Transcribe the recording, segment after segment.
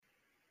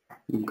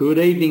Good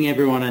evening,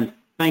 everyone, and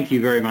thank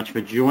you very much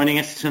for joining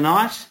us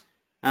tonight.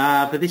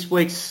 For this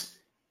week's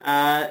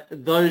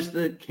Those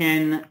That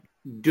Can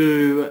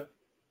Do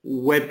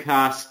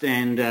webcast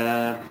and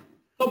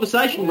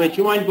conversation, we're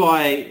joined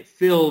by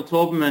Phil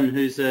Torbenman,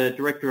 who's a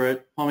director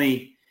at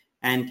Pommy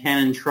and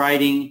Canon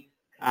Trading.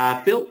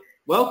 Phil,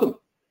 welcome.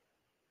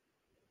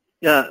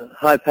 Yeah,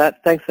 hi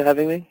Pat, thanks for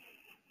having me.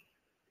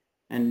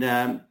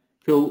 And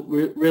Phil,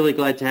 really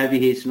glad to have you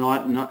here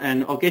tonight,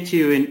 and I'll get to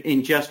you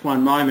in just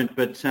one moment,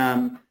 but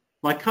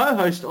my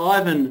co-host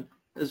Ivan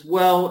as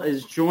well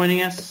is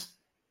joining us.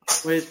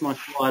 Where's my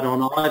slide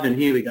on Ivan?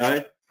 Here we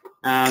go.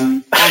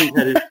 Ivan's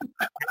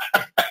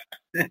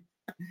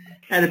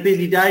had a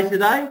busy day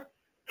today.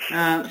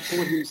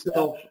 For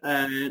himself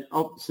an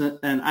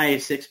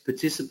ASX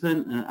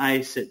participant, an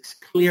ASX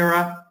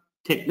clearer,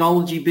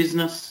 technology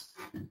business.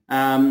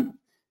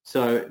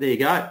 So there you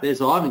go.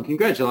 There's Ivan.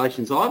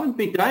 Congratulations, Ivan.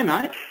 Big day,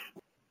 mate.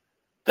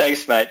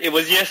 Thanks, mate. It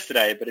was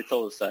yesterday, but it's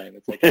all the same.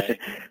 It's okay.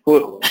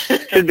 Well,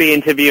 should be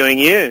interviewing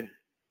you.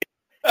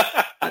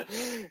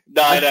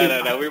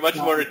 No. We're much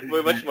more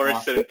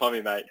interested in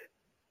Pommy, mate.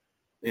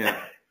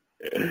 Yeah.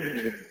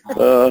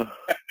 All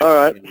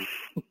right.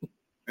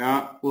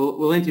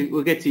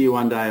 We'll get to you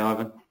one day,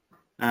 Ivan.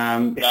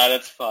 No,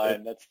 that's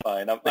fine. That's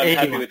fine. I'm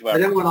happy with where I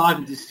don't want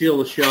Ivan to steal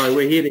the show.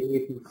 We're here to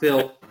hear from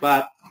Phil,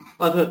 but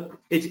I thought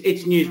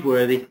it's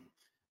newsworthy.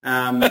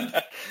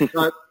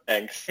 So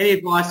Thanks. Any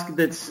advice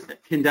that's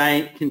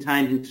contained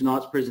in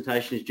tonight's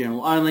presentation is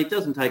general only. It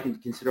doesn't take into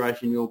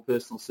consideration your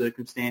personal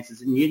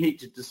circumstances, and you need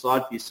to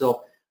decide for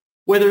yourself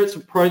whether it's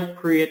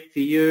appropriate for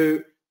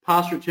you.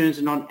 Past returns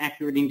are not an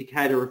accurate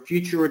indicator of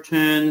future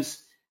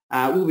returns.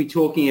 We'll be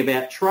talking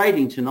about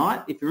trading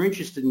tonight. If you're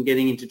interested in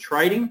getting into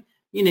trading,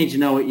 you need to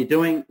know what you're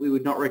doing. We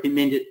would not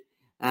recommend it.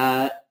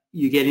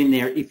 You get in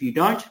there if you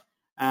don't.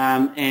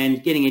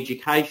 And getting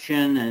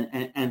education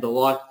and the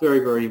like, very,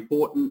 very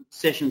important.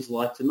 Sessions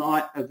like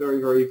tonight are very,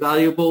 very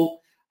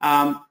valuable.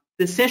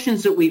 The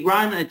sessions that we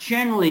run are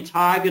generally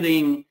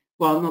generally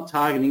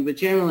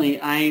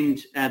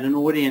aimed at an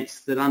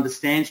audience that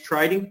understands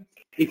trading.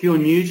 If you're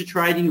new to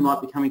trading, you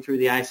might be coming through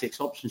the ASX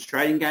options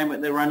trading game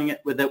that we're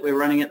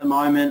running at the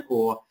moment,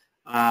 or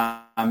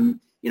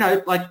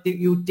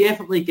you'll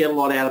definitely get a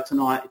lot out of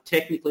tonight.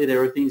 Technically,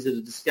 there are things that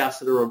are discussed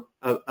that are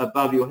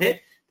above your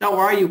head. Don't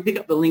worry, you'll pick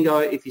up the lingo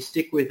if you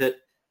stick with it.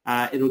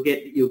 You'll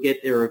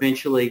get there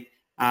eventually.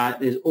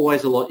 There's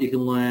always a lot you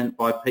can learn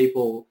by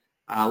people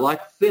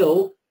like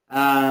Phil,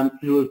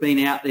 who have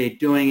been out there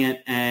doing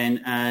it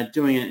and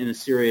doing it in a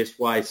serious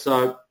way.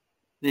 So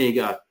there you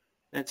go.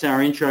 That's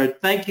our intro.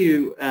 Thank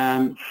you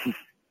for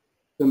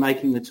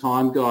making the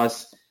time,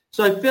 guys.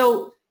 So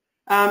Phil,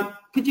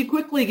 could you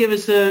quickly give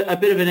us a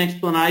bit of an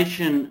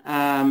explanation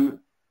on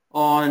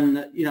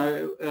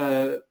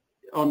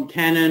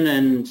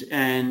Canon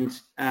and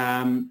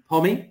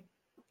Pommy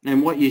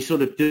and what you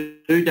sort of do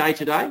day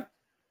to day?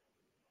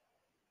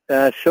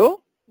 Sure.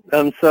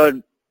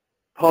 So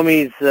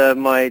Pommy's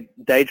my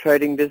day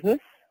trading business.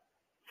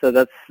 So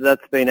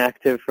that's been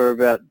active for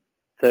about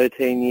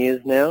 13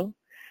 years now.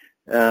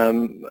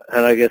 And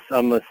I guess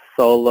I'm a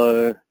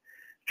solo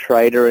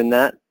trader in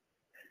that,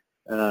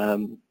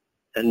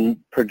 and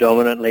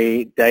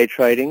predominantly day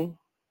trading.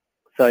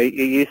 So it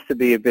used to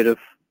be a bit of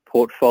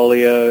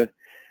portfolio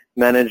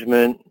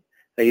management.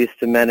 I used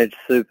to manage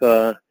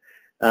super,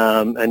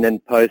 and then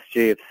post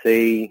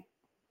GFC,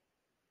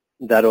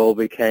 that all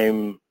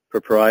became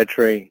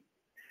proprietary.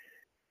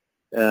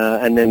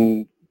 And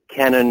then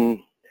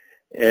Canon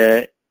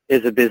is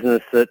a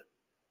business that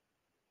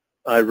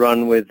I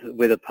run with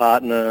a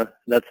partner.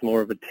 That's more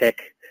of the tech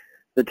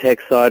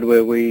side,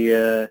 where we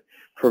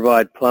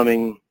provide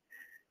plumbing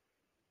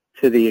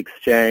to the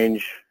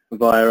exchange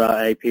via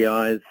our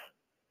APIs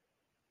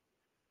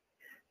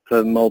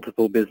for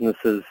multiple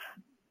businesses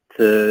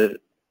to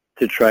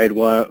trade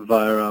via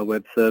our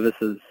web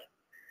services.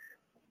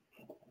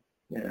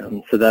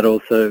 So that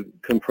also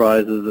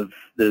comprises of,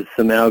 there's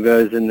some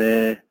algos in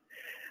there.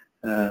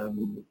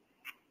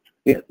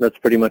 That's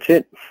pretty much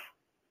it.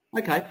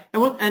 Okay,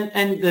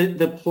 and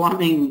the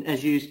plumbing,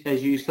 as you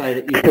say,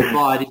 that you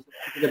provide, is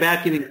it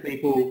about giving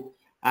people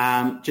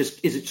is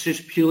it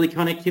just purely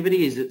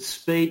connectivity? Is it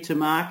speed to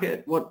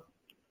market? What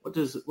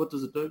does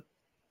it do?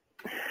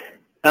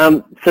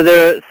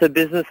 So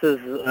businesses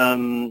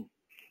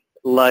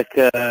like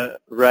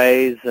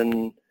Raise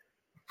and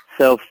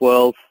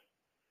Self-Wealth,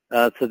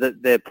 so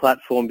that they're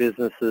platform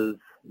businesses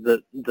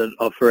that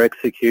offer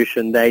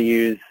execution. They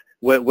use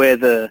we're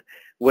the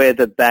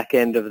back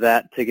end of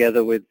that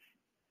together with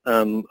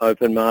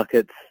open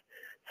markets.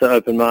 So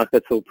open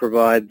markets will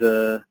provide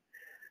the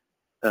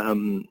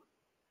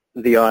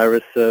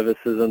IRIS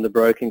services and the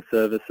broking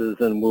services,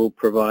 and we'll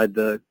provide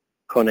the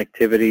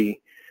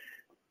connectivity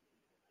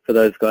for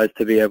those guys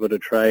to be able to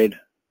trade.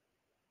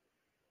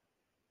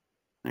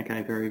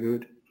 Okay, very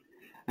good.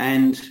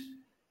 And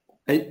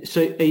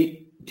so,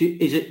 do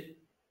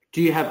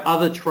you have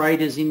other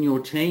traders in your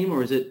team,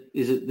 or is it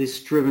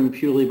this driven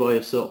purely by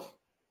yourself?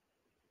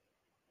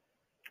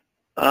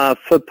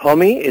 For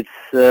Pommy,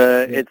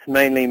 it's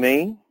mainly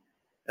me.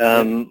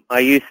 I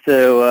used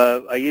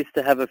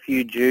to have a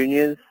few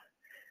juniors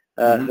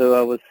who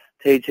I was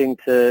teaching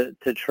to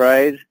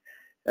trade.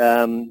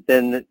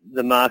 Then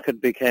the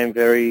market became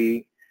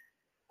very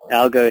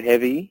algo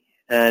heavy,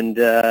 and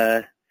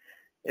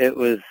it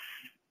was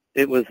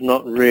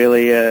not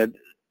really a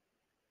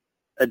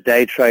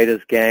day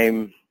trader's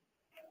game,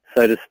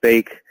 so to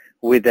speak,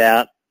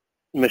 without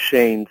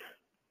machines.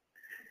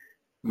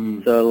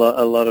 So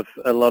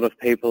a lot of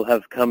people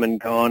have come and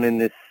gone in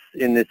this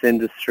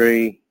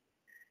industry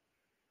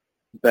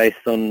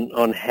based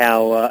on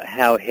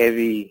how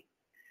heavy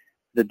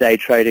the day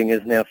trading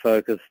is now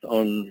focused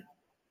on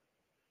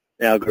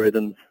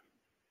algorithms.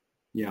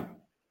 Yeah.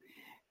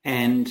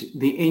 And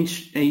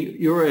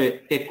you're an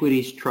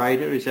equities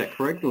trader, is that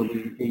correct, or are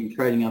you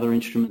trading other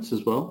instruments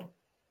as well?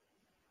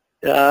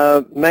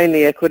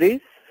 Mainly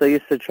equities. So I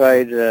used to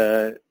trade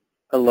a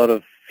lot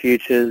of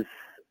futures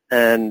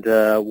and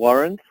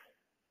warrants,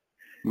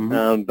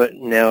 but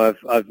now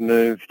I've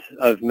moved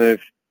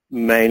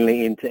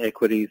mainly into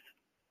equities.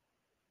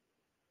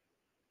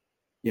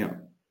 Yeah.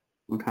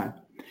 Okay.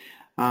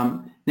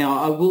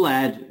 Now, I will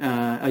add,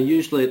 I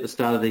usually at the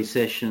start of these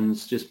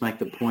sessions just make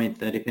the point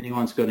that if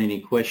anyone's got any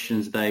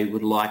questions they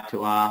would like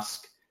to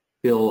ask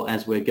Phil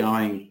as we're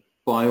going,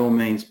 by all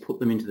means put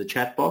them into the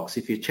chat box.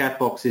 If your chat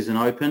box isn't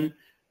open,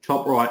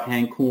 top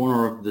right-hand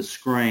corner of the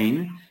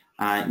screen,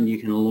 and you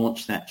can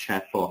launch that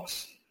chat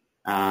box.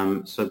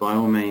 So by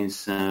all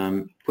means,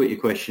 put your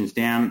questions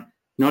down.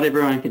 Not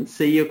everyone can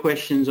see your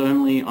questions,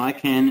 only I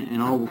can,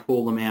 and I will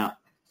call them out.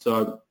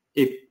 So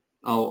if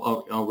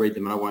I'll read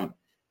them, and I won't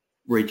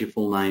read your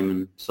full name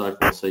and so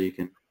forth, so you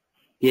can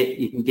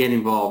get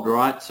involved,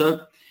 right?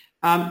 So,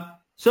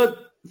 so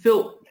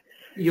Phil,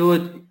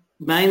 you're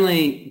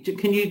mainly.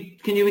 Can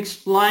you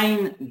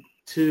explain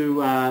to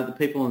the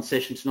people on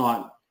session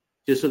tonight,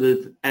 just sort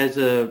of as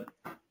a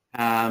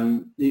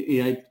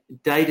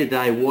day to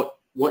day,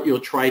 what your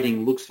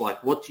trading looks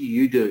like? What do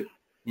you do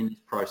in this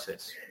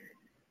process?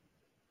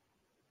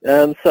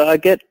 So I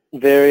get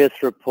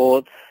various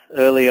reports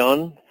early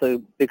on.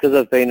 So because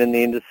I've been in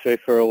the industry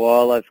for a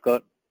while, I've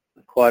got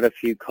quite a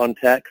few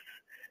contacts.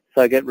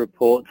 So I get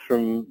reports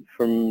from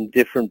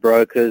different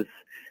brokers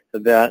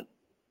about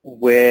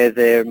where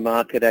their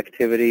market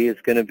activity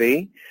is going to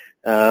be.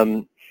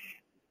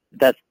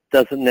 That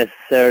doesn't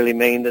necessarily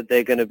mean that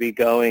they're going to be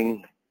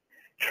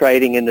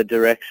trading in the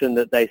direction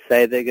that they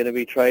say they're going to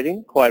be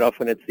trading. Quite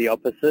often it's the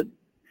opposite,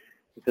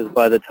 because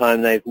by the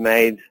time they've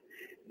made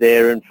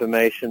their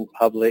information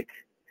public,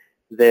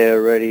 they're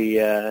already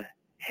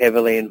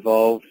heavily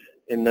involved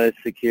in those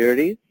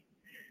securities.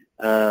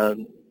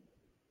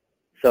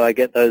 So I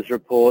get those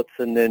reports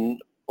and then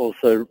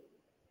also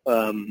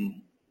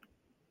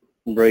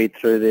read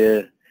through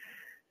the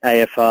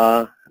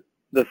AFR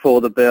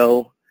before the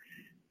bell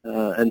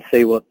and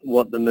see what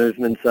the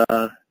movements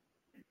are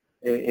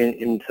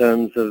in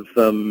terms of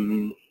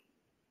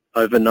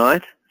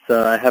overnight.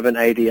 So I have an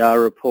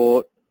ADR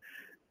report,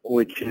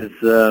 which is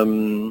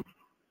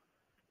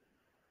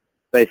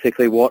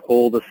basically what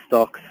all the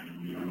stocks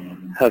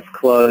have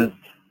closed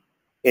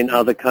in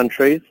other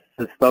countries.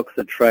 The stocks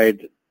that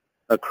trade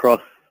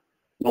across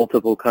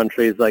multiple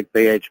countries, like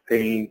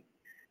BHP,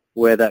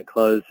 where that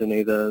closed in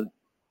either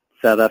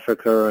South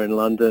Africa or in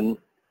London,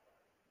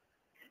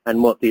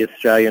 and what the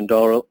Australian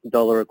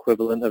dollar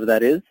equivalent of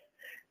that is,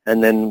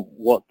 and then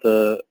what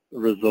the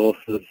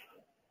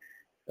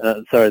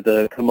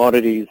the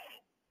commodities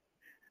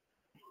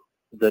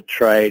that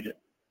trade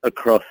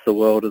across the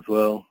world as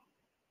well.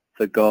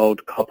 So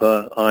gold,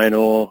 copper, iron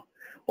ore,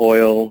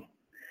 oil.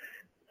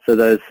 So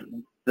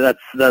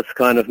that's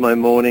kind of my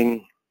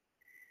morning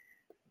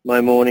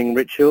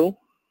ritual.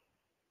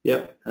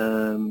 Yep.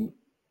 And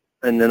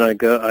then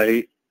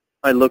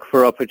I look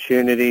for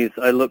opportunities.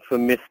 I look for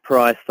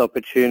mispriced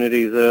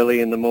opportunities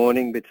early in the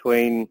morning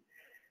between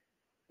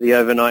the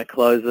overnight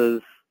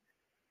closes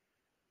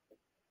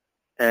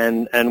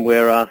and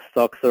where our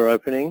stocks are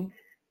opening.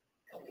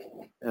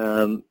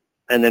 And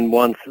then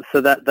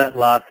that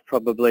lasts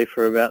probably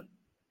for about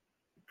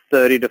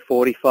 30 to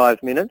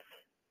 45 minutes.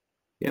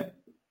 Yep.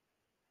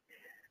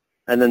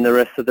 And then the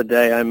rest of the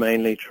day I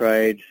mainly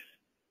trade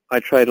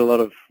a lot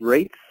of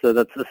REITs, so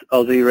that's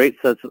Aussie REITs,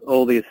 that's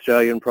all the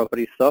Australian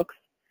property stocks.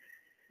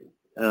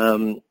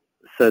 So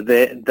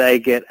they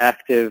get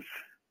active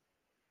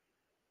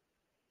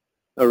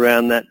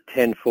around that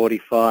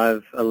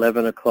 10:45,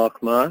 11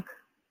 o'clock mark,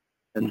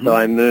 and so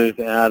I move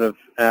out of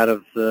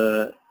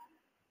the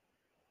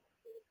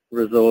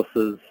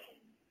resources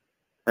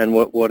and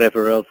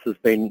whatever else was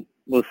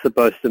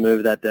supposed to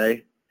move that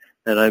day,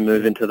 and I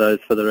move into those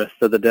for the rest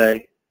of the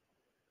day.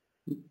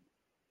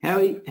 How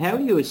are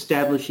you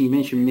establishing, you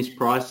mentioned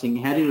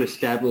mispricing, how do you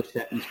establish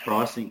that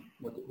mispricing?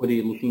 What are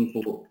you looking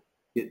for?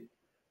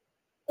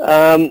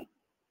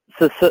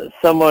 So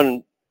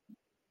someone,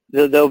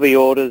 there'll be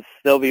orders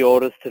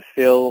to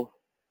fill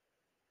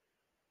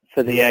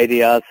for the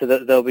ADR, so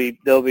that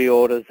there'll be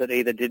orders that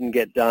either didn't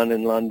get done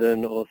in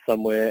London or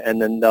somewhere,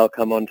 and then they'll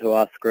come onto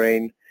our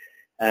screen,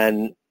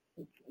 and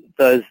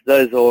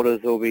those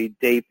orders will be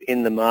deep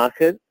in the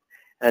market,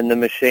 and the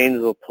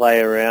machines will play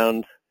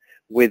around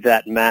with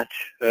that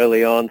match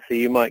early on. So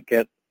you might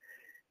get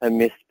a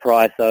missed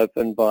price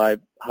open by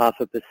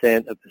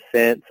 0.5%,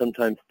 1%,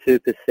 sometimes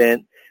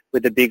 2%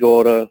 with a big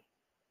order,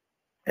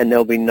 and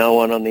there'll be no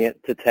one on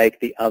to take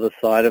the other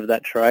side of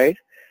that trade,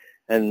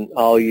 and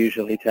I'll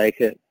usually take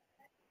it.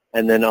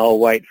 And then I'll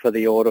wait for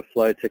the order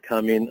flow to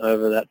come in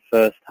over that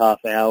first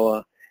half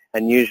hour,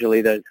 and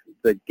usually the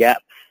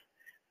gaps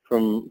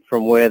from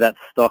where that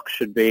stock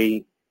should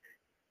be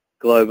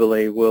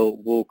globally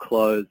will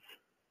close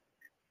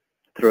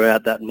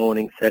throughout that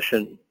morning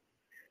session.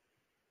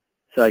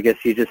 So I guess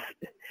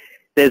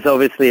there's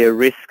obviously a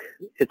risk.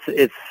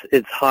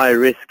 It's high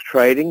risk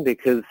trading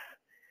because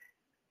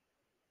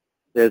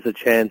there's a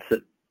chance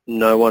that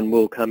no one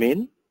will come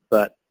in,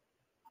 but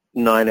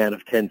 9 out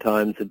of 10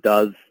 times it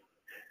does.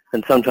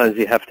 And sometimes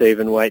you have to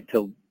even wait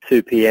till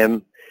 2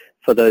 p.m.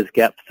 for those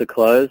gaps to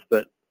close,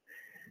 but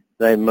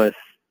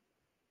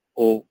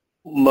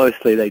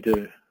mostly they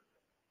do.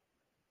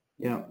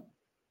 Yeah.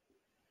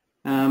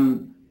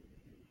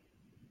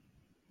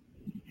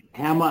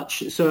 How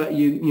much? So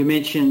you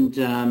mentioned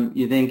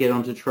you then get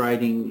onto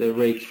trading the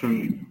REITs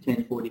from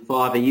 10:45.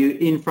 Are you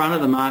in front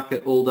of the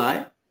market all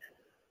day?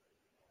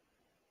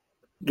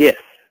 Yes.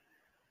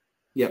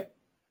 Yep.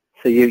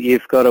 So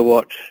you've got to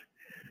watch.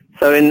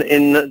 So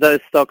in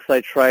those stocks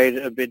I trade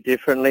a bit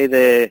differently.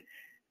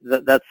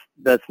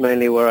 That's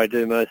mainly where I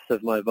do most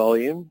of my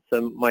volume.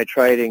 So my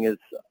trading is,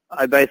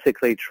 I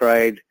basically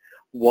trade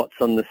what's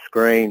on the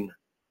screen.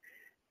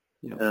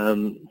 Yep.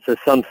 So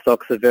some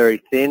stocks are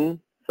very thin,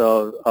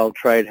 so I'll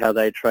trade how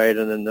they trade,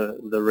 and then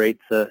the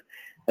REITs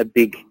are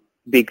big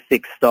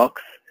thick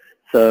stocks.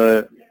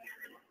 So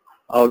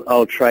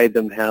I'll trade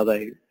them how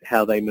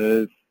they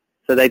move.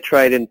 So they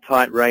trade in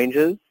tight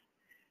ranges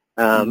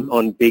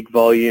on big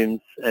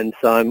volumes, and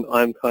so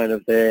I'm kind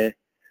of there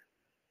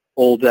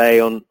all day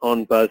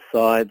on both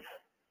sides,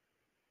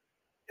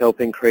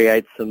 helping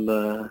create some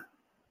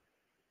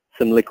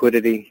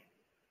liquidity.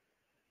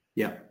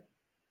 Yeah.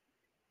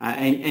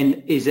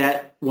 And is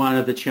that one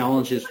of the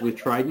challenges with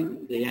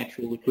trading, the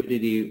actual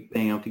liquidity,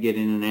 being able to get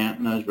in and out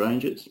in those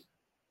ranges?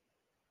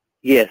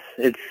 Yes,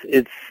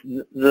 it's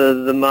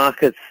the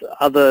markets.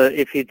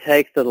 If you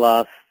take the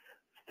last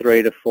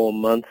 3 to 4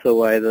 months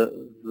away,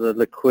 the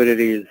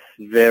liquidity is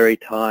very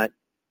tight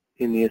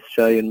in the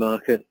Australian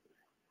market.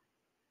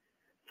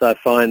 So I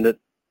find that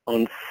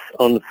on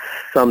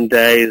some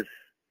days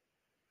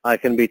I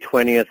can be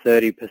 20 or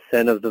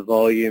 30% of the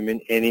volume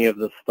in any of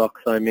the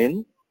stocks I'm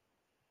in.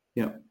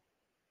 Yeah.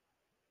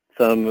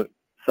 So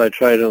I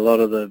trade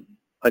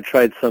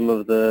some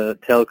of the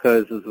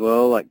telcos as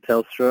well, like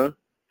Telstra.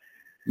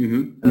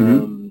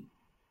 Mm-hmm.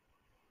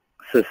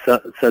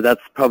 So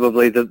that's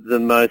probably the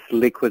most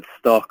liquid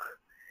stock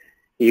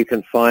you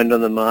can find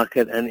on the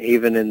market, and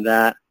even in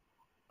that,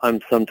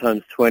 I'm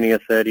sometimes 20 or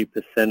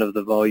 30% of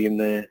the volume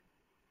there.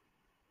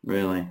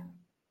 Really?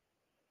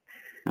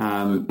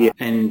 Yeah.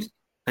 And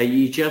are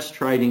you just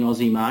trading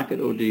Aussie market,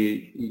 or do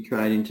you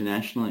trade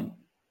internationally?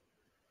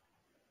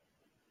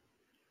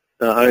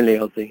 Only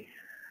Aussie.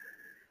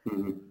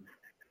 Mm-hmm.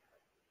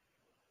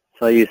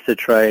 So I used to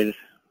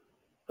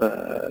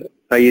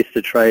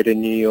trade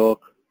in New York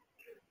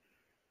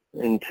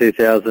in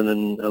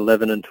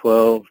 2011 and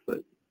 12,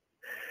 but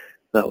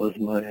that was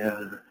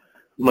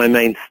my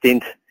main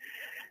stint.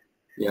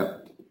 Yeah.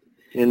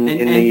 In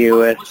the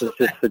US was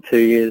just for 2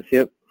 years.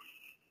 Yep.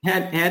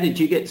 How did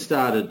you get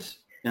started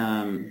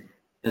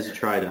as a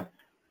trader?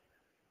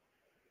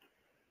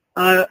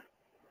 I've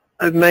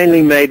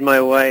mainly made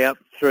my way up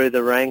through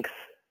the ranks.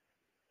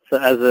 So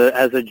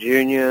as a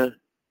junior,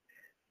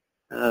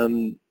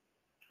 I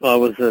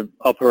was an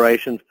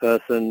operations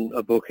person,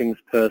 a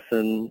bookings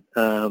person,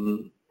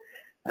 and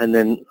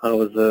then I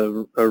was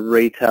a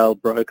retail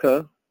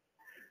broker.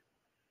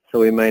 So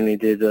we mainly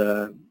did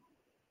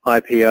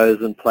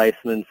IPOs and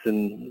placements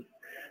in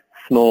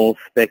small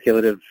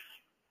speculative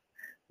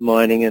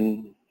mining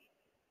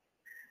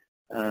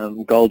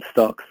and gold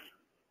stocks.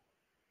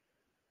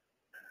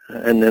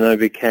 And then I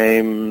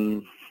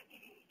became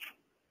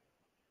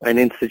an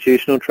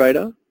institutional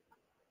trader.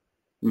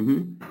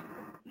 Mm-hmm.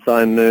 So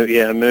I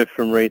moved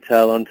from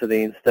retail onto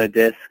the insto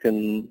desk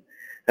and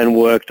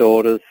worked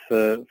orders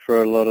for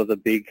a lot of the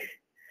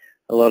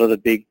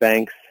big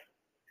banks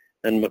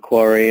and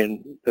Macquarie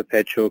and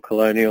Perpetual,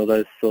 Colonial,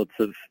 those sort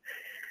of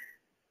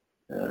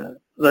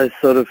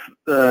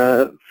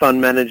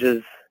fund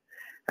managers,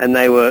 and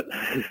they were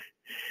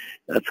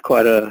that's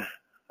quite a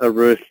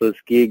ruthless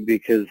gig,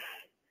 because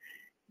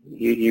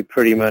you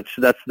pretty much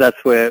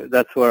that's where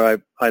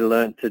I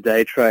learned to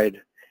day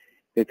trade,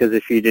 because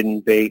if you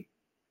didn't beat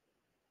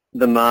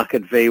the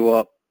market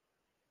VWAP,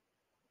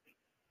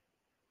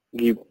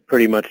 you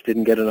pretty much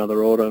didn't get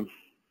another order.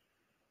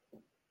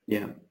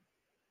 Yeah.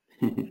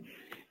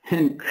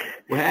 And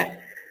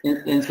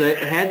so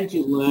how did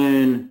you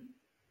learn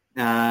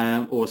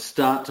or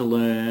start to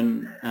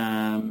learn,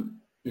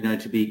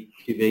 to be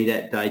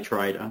that day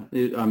trader?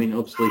 I mean,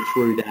 obviously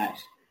through that,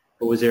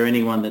 or was there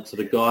anyone that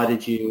sort of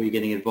guided you? Were you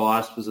getting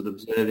advice? Was it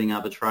observing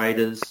other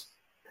traders?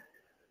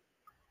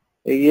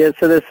 Yeah,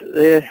 so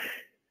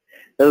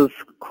there's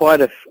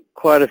quite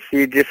a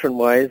few different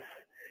ways.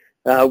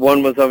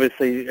 One was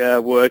obviously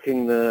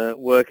working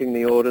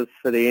the orders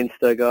for the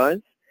Insto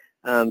guys.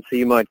 So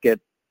you might get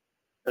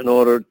an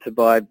order to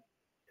buy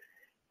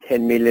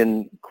 10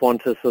 million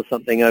Qantas or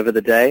something over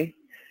the day.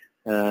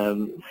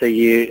 So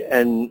you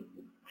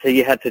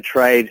had to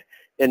trade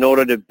in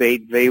order to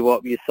beat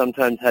VWAP. You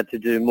sometimes had to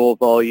do more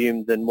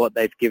volume than what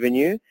they've given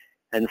you,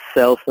 and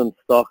sell some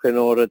stock in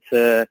order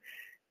to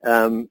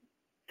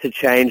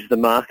change the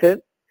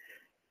market.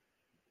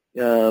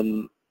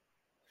 And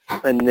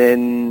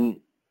then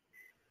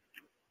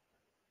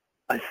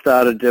I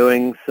started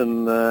doing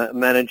some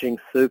managing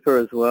super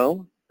as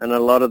well, and a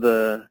lot of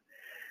the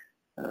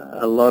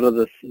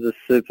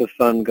super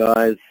fund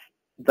guys,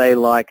 they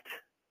liked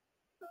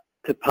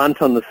to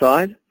punt on the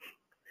side.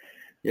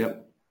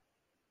 Yep.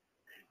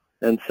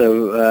 And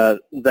so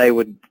they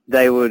would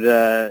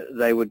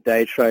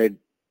day trade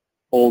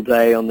all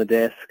day on the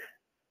desk.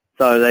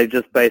 So they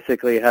just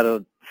basically had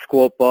a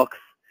squat box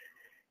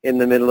in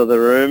the middle of the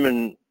room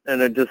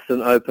and just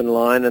an open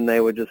line, and they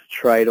would just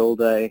trade all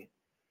day.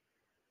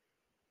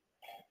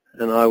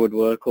 And I would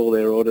work all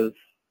their orders.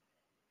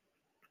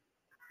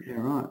 Yeah,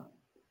 right.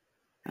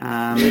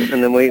 And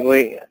then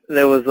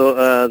there was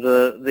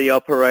the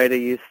operator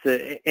used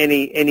to,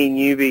 any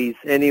newbies,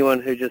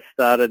 anyone who just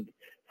started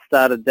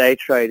day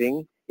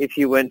trading, if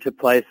you went to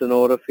place an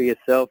order for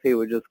yourself, he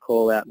would just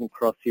call out and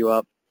cross you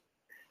up.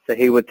 So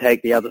he would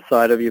take the other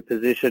side of your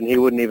position. He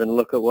wouldn't even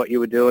look at what you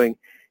were doing.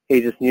 He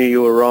just knew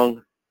you were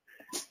wrong.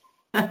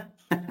 Yeah,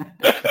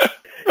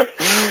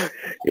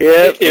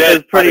 it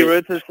was pretty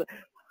ruthless.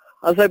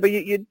 I was like, but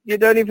you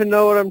don't even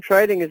know what I'm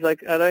trading. He's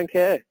like, I don't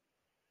care.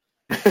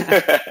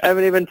 I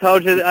haven't even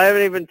told you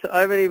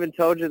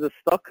the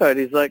stock code.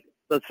 He's like,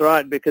 that's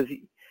right, because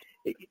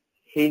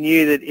he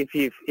knew that if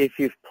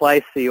you've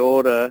placed the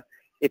order,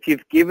 if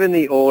you've given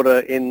the order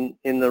in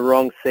the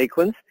wrong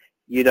sequence,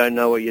 you don't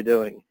know what you're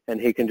doing, and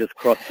he can just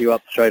cross you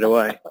up straight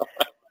away.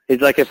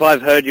 He's like, if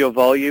I've heard your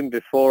volume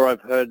before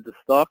I've heard the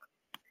stock,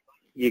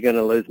 you're going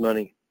to lose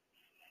money.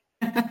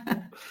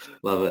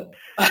 Love it.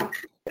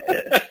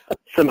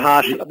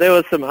 There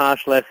were some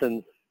harsh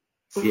lessons.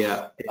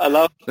 Yeah, I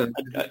love. It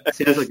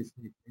sounds like a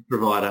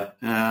provider.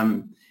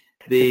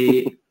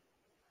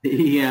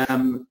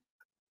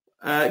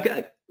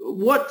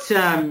 What's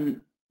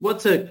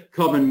a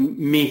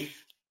common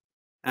myth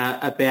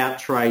about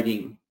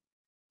trading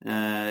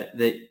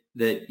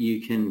that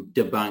you can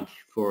debunk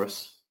for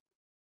us?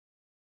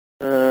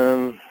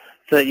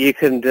 That you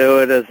can do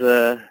it as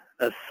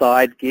a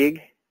side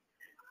gig.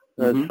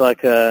 It's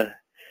like a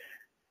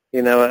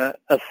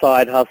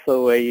side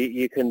hustle where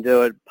you can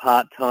do it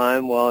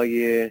part-time while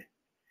you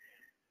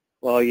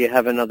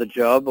have another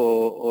job,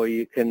 or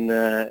you can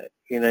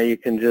you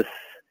can just.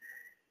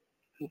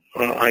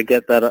 I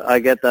get that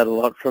a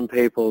lot from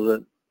people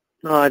that,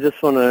 no, I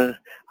just want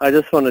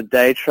to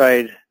day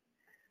trade.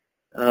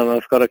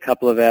 I've got a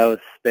couple of hours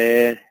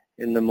spare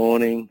in the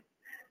morning,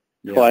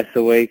 twice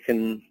a week,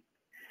 and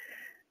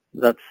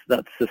that's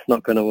just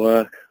not going to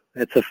work.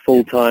 It's a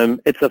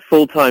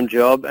full-time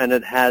job, and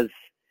it has,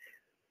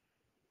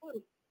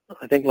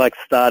 I think, like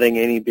starting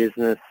any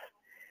business,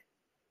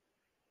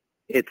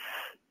 it's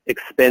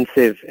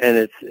expensive,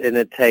 and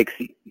it takes,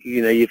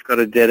 you've got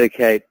to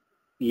dedicate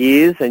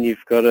years, and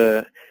you've got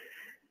to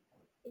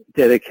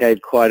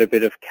dedicate quite a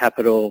bit of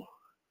capital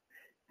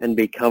and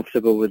be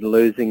comfortable with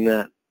losing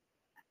that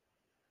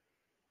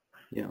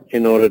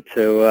in order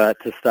to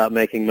start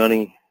making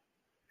money.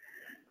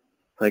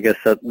 I guess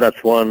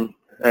that's one,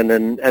 and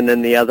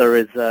then the other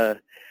is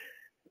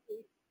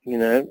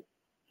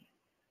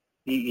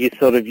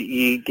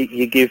you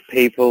give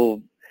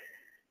people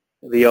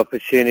the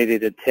opportunity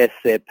to test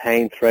their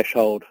pain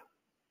threshold,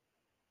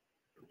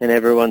 and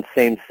everyone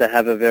seems to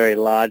have a very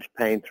large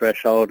pain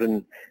threshold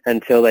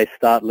until they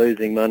start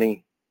losing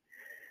money.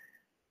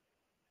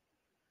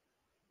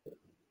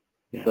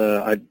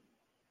 So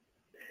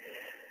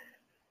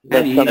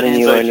that's something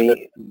you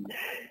only.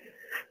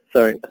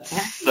 Sorry.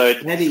 How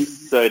do you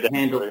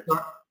handle?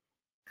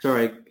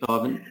 Sorry,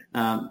 Ivan.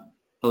 I'll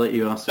let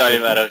you ask. Sorry,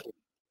 Matt.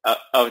 I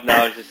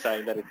was just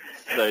saying that it's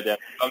so down.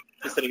 I'm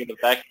just sitting in the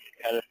back,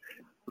 kind of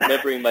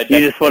remembering my. You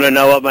just want to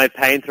know what my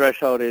pain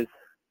threshold is.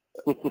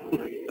 No.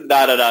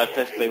 I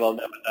perfectly well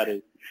know what that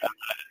is.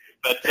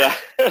 But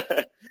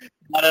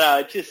I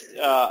don't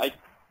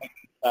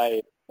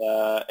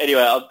know.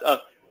 Anyway,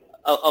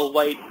 I'll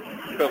wait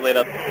probably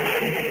another.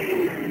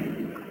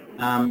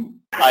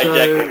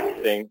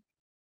 Hijack thing.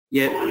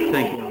 Yeah,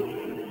 thank you.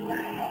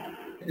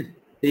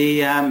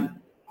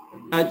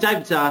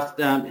 David's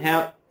asked,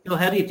 how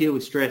do you deal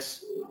with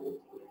stress?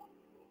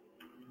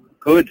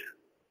 Good.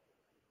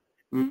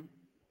 Mm-hmm.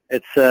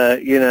 It's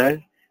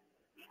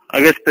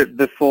I guess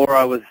before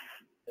I was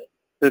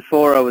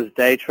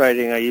day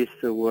trading, I used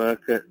to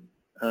work at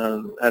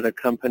a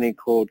company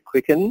called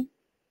Quicken.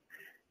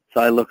 So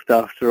I looked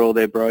after all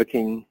their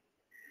broking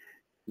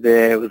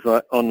there. It was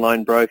like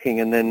online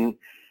broking, and then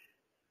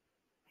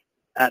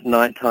at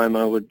night time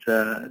I would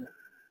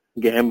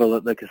gamble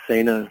at the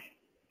casino.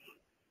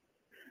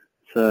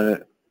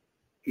 So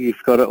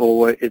you've got to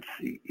always,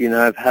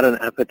 I've had an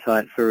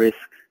appetite for risk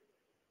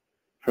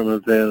from a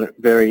very,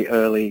 very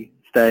early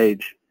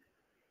stage.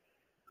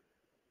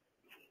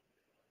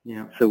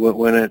 Yeah. So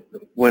when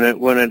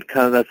it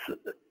comes, that's,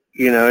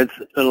 it's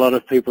a lot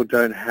of people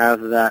don't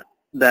have that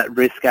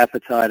risk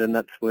appetite, and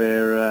that's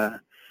where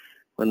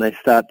when they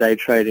start day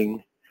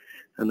trading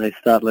and they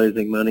start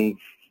losing money,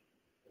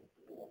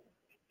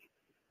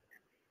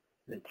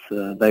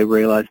 they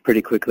realise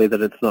pretty quickly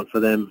that it's not for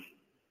them.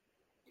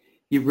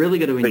 You've really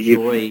got to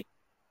enjoy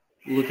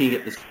looking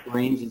at the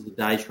screens as a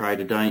day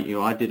trader, don't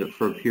you? I did it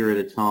for a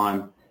period of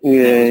time.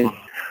 Yeah. That was one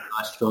thing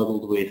I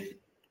struggled with,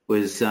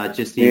 was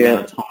just the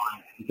amount of time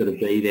you've got to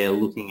be there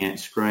looking at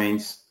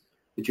screens.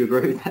 Would you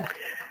agree with that?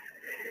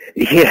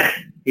 Yeah.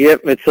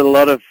 Yep. It's a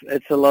lot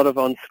of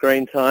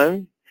on-screen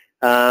time.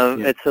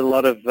 It's a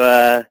lot of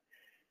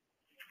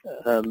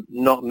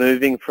not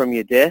moving from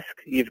your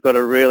desk. You've got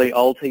to really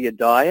alter your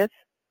diet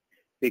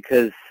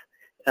because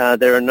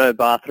there are no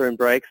bathroom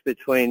breaks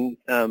between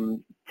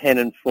 10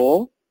 and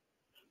 4.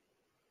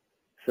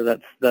 So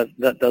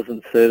that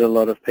doesn't suit a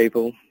lot of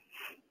people.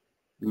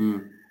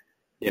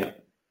 Yeah,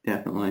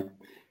 definitely.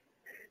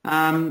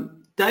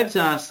 Dave's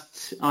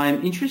asked,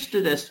 I'm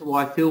interested as to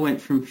why Phil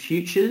went from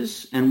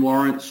futures and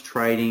warrants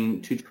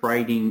trading to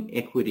trading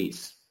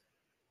equities.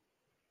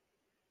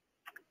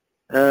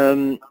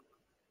 So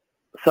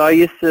I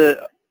used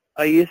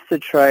to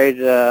trade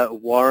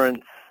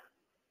warrants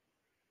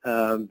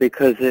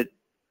because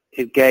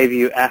it gave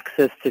you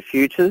access to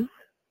futures.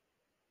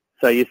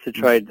 So I used to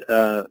trade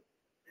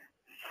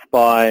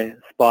SPY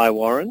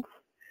warrants.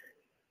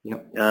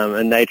 Yep.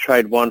 And they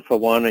trade 1 for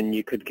 1, and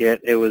you could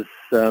get, it was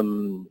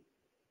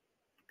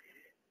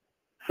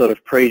sort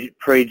of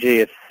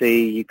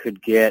pre-GFC. You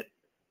could get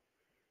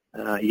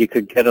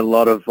a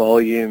lot of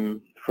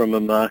volume from a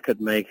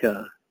market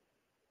maker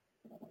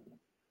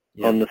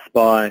on the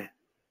SPY.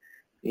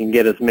 You can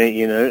get as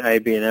many,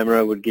 AB and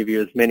AMRO would give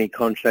you as many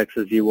contracts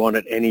as you want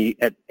at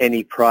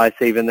any price,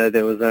 even though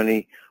there was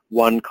only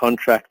one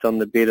contract on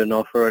the bid and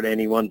offer at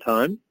any one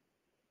time.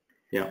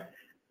 Yeah.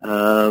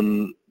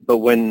 But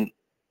when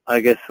I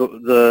guess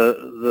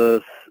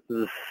the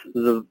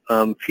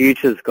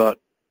futures got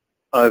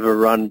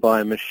overrun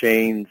by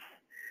machines,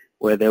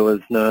 where there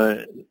was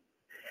no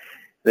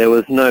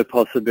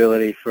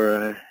possibility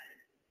for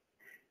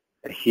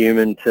a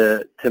human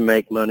to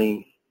make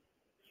money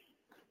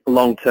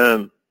long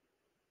term.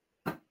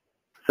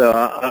 So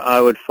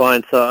I would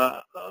find, so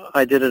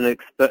I did an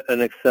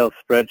Excel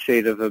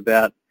spreadsheet of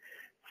about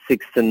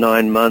 6 to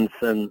 9 months,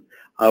 and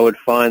I would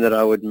find that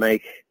I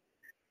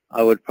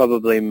would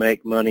probably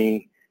make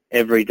money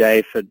every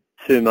day for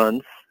 2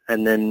 months,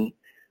 and then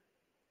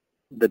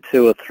the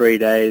 2 or 3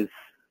 days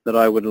that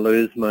I would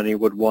lose money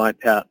would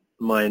wipe out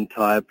my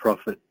entire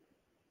profit.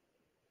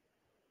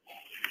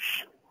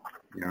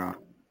 Yeah.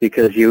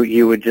 Because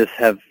you would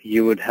have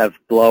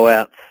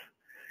blowouts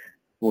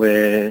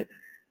where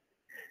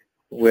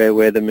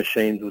the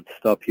machines would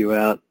stop you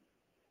out,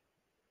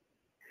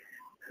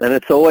 and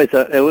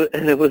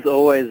it was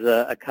always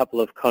a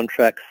couple of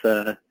contracts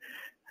and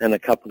a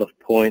couple of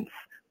points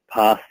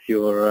past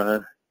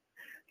your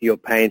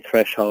pain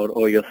threshold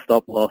or your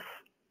stop loss.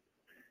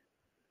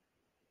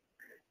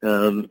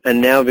 And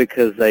now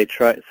because they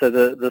trade, so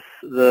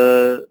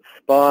the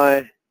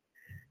SPY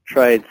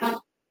trades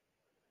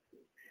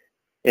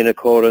in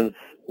accordance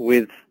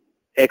with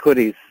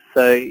equities,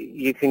 so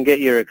you can get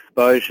your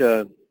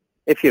exposure,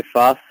 if you're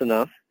fast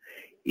enough,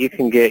 you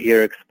can get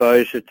your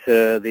exposure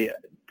to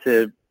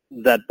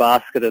that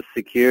basket of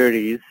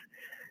securities,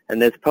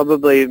 and there's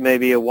probably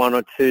maybe a 1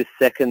 or 2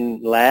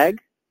 second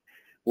lag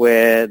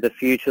where the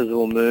futures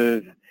will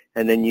move,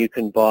 and then you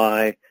can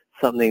buy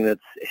something that's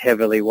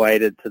heavily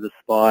weighted to the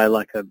SPY,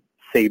 like a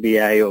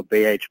CBA or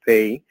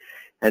BHP,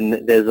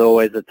 and there's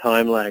always a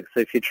time lag.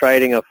 So if you're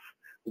trading off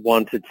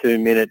 1 to 2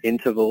 minute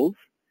intervals,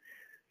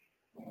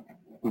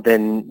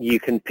 then you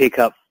can pick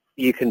up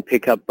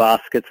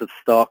baskets of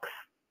stocks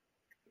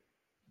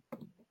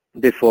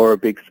before a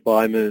big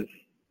SPY move.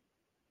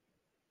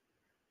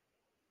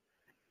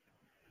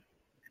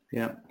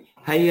 Yeah.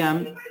 Hey,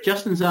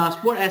 Justin's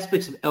asked, what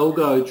aspects of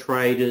algo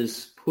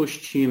traders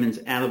pushed humans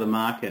out of the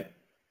market,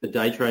 the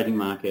day trading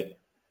market?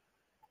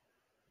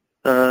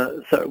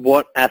 So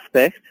what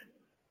aspect?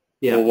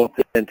 Yeah. Or what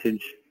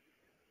percentage?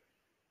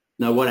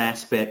 No, what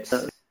aspects?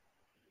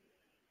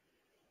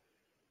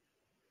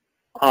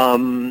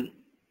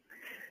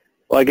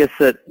 Well, I guess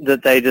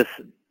that they just,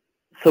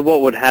 so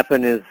what would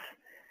happen is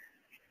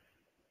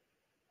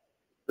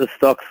the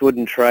stocks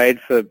wouldn't trade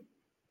for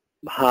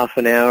half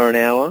an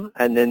hour,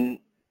 and then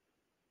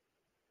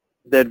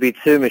there'd be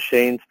 2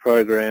 machines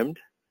programmed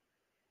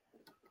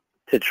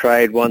to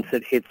trade once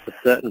it hits a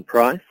certain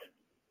price.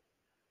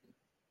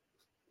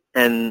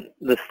 And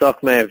the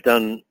stock may have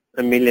done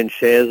 1 million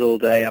shares all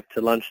day up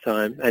to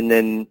lunchtime, and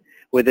then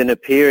within a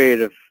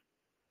period of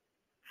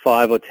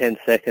 5 or 10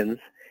 seconds,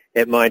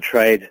 it might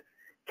trade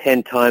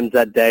 10 times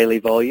that daily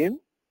volume,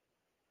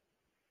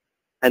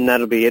 and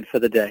that'll be it for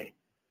the day.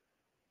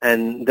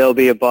 and there'll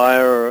be a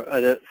buyer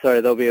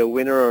there'll be a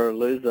winner or a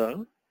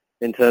loser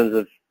in terms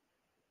of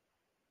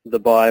the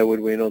buyer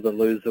would win or the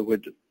loser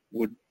would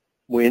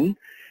win.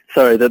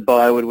 Sorry, the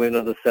buyer would win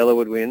or the seller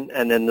would win,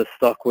 and then the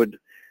stock would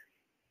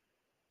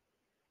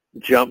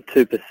jump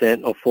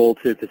 2% or fall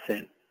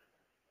 2%.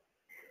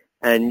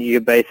 And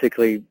you're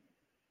basically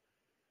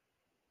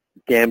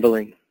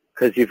gambling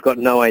because you've got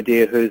no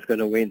idea who's going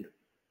to win.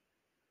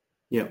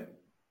 Yeah.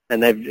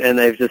 And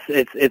they've just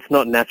it's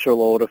not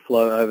natural order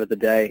flow over the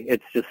day.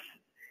 It's just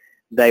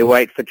they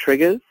wait for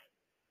triggers,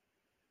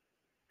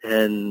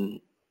 and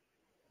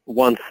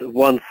once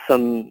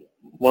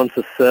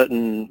a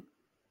certain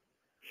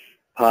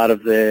part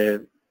of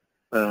their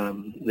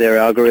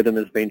algorithm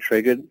has been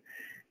triggered,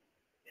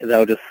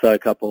 they'll just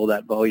soak up all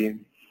that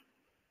volume.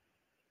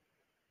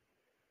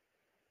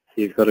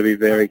 So you've got to be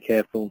very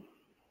careful.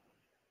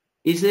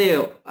 Is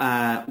there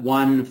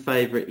one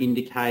favourite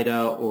indicator,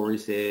 or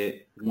is there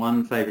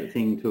one favourite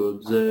thing to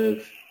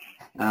observe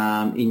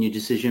in your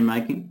decision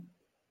making?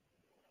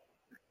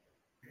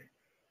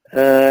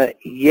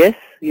 Yes.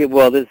 Yeah,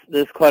 well,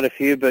 there's quite a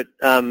few, but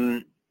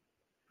I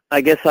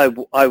guess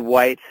I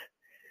wait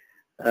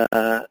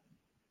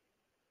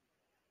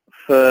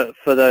for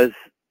those.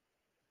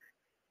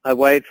 I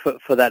wait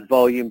for that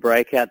volume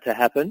breakout to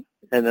happen,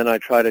 and then I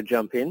try to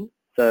jump in.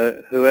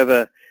 So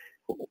whoever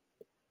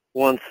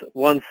once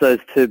those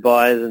two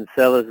buyers and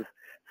sellers.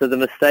 So the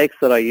mistakes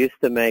that I used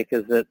to make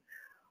is that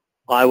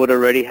I would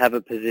already have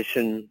a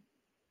position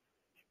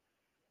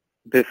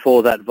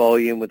before that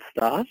volume would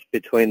start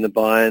between the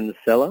buyer and the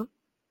seller.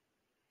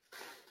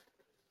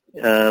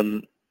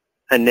 And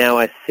now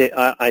I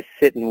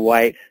sit and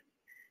wait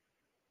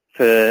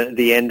for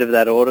the end of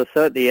that order.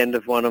 So at the end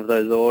of one of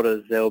those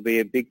orders, there will be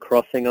a big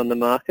crossing on the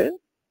market,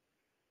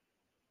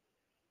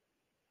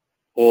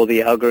 or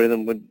the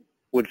algorithm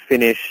would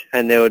finish,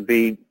 and there would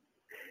be,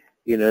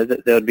 there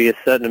would be a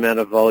certain amount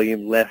of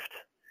volume left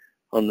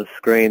on the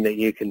screen that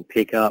you can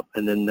pick up,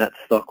 and then that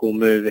stock will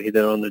move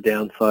either on the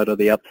downside or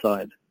the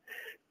upside.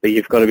 But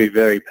you've got to be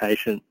very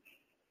patient.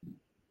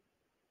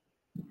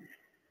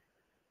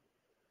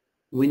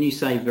 When you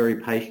say very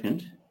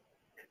patient,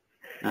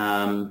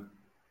 how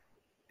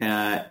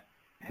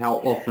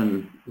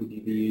often would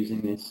you be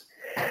using this?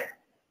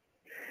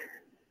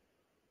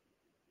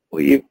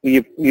 Well,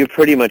 you're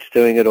pretty much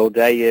doing it all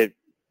day.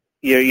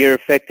 You're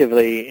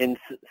effectively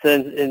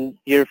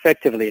you're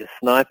effectively a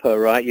sniper,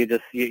 right?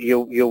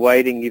 You're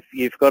waiting.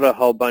 You've got a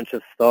whole bunch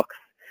of stocks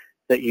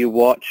that you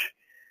watch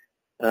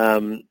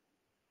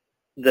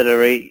that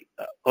are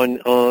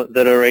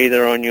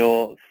either on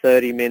your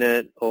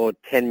 30-minute or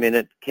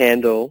 10-minute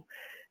candle,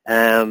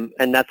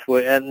 and that's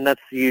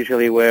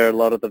usually where a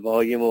lot of the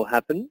volume will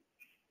happen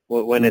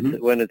when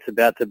it's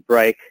about to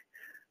break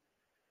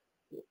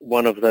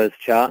one of those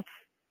charts.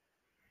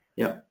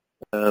 Yeah.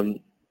 And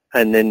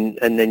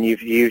then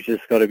you've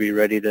just got to be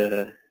ready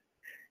to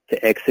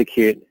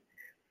execute.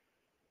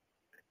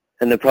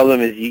 And the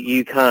problem is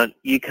you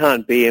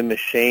can't be a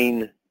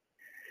machine.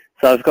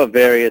 So I've got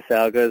various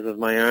algos of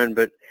my own,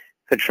 but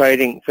for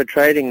trading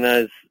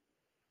those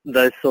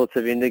sorts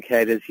of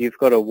indicators, you've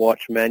got to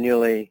watch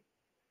manually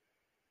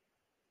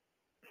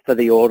for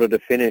the order to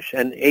finish.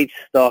 And each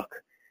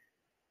stock,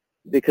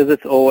 because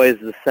it's always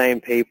the same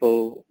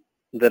people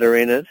that are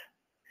in it,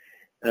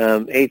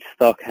 each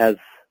stock has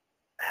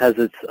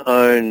its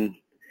own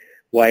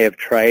way of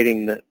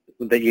trading that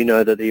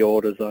that the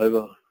order's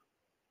over.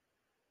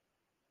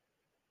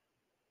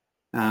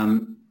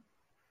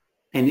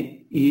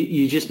 And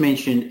you just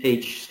mentioned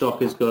each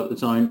stock has got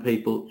its own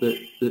people,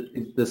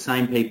 the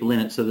same people in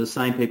it, so the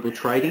same people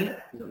trading it?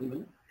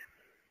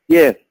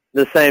 Yeah,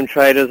 the same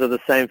traders or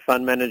the same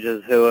fund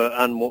managers who are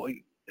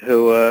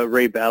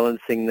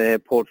rebalancing their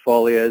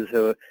portfolios,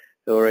 who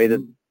are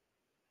either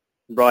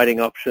writing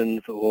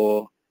options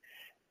or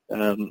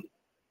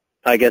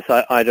I guess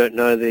I don't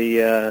know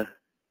the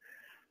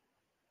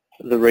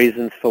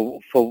reasons for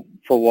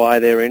why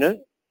they're in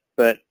it,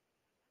 but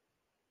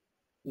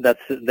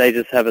they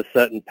just have a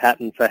certain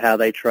pattern for how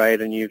they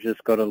trade, and you've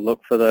just got to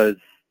look for those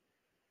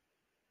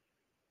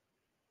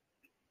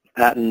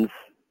patterns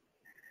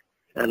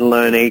and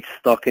learn each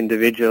stock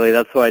individually.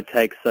 That's why it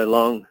takes so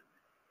long.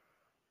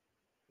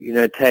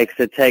 It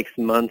takes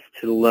months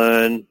to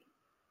learn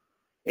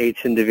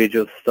each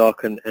individual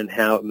stock and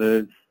how it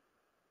moves.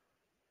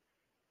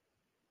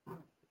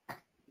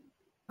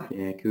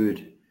 Yeah,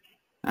 good.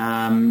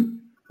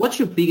 What's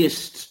your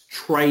biggest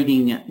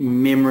trading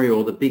memory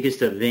or the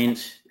biggest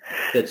event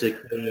that's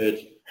occurred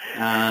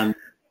to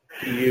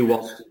you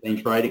whilst you've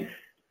been trading?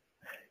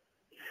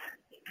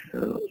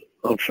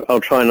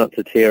 I'll try not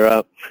to tear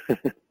up.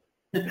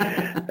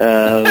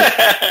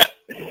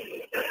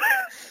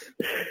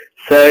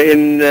 So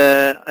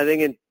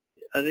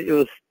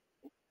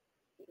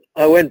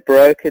I went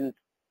broke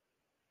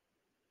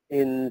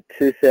in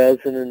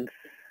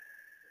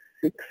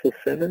 2006 or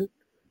 7.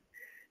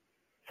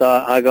 So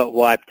I got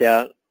wiped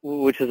out,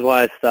 which is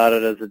why I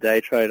started as a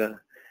day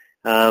trader.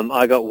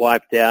 I got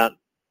wiped out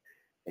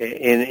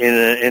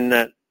in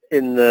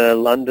the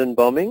London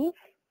bombings,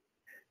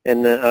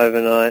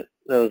 overnight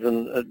there was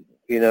a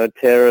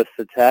terrorist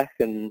attack,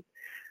 and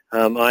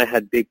I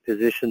had big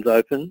positions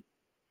open,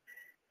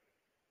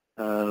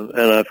 and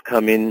I've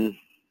come in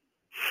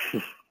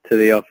to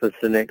the office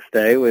the next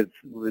day with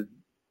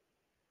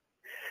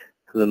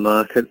the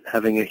market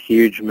having a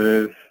huge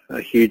move,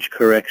 a huge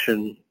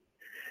correction,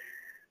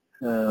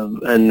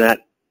 and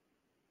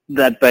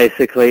that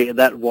basically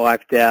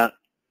wiped out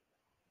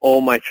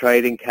all my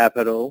trading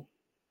capital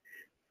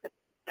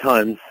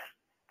times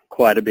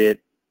quite a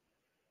bit.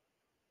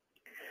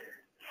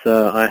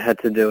 So I had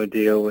to do a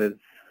deal with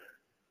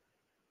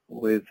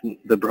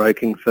the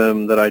broking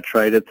firm that I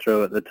traded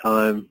through at the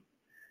time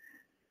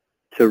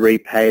to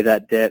repay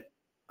that debt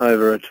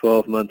over a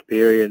 12-month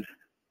period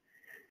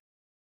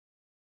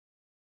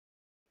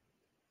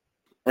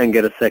and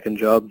get a second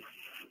job.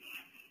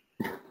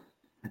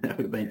 That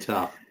would have been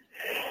tough.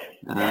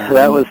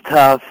 That was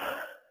tough.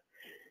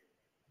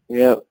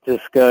 Yeah,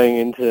 just going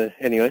into,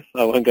 anyway,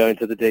 I won't go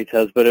into the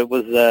details, but it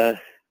was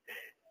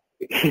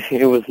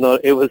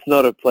it was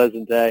not a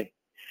pleasant day.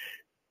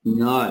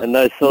 No. And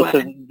those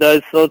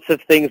sorts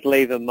of things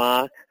leave a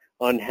mark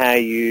on how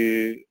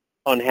you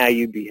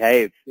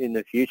behave in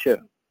the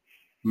future.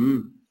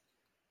 Mm.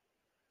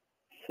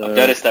 So, I've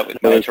noticed that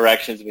with my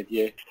interactions with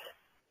you.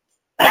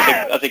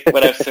 I think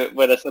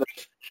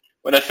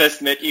when I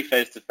first met you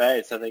face to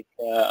face, I think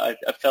I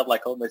felt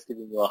like almost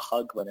giving you a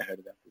hug when I heard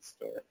about this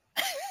story.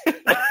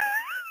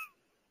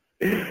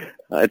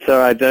 It's all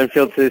right. Don't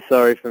feel too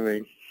sorry for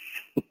me.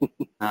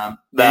 No,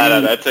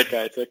 it's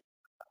okay. It's okay.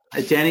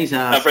 Danny's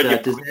asked,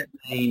 does that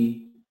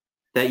mean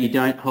that you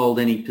don't hold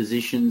any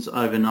positions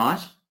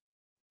overnight?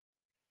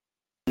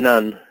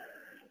 None.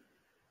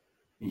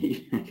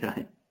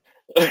 Okay.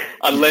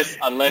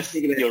 Unless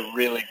you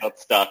really got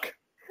stuck.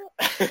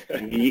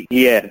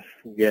 Yeah.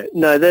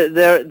 No,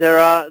 there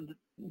are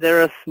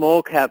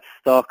small cap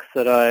stocks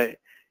that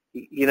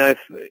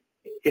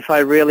if I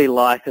really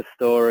like a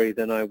story,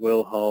 then I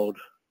will hold,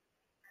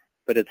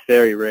 but it's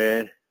very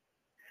rare.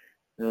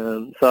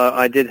 So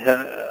I did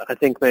I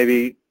think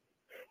probably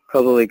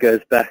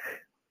goes back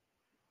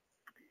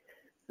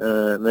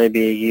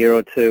maybe a year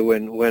or two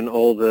when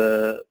all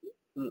the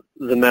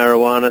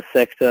marijuana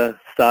sector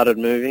started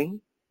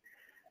moving.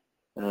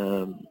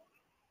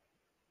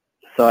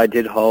 So I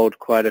did hold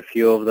quite a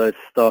few of those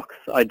stocks.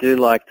 I do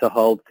like to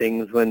hold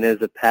things when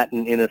there's a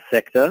pattern in a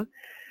sector,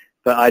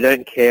 but I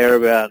don't care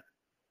about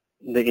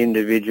the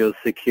individual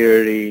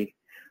security.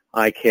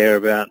 I care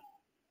about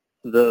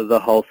the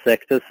whole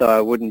sector, so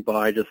I wouldn't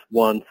buy just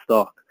one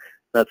stock.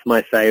 That's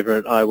my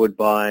favorite. I would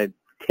buy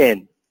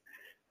 10.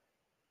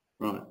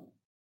 Right.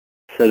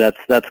 So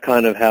that's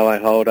kind of how I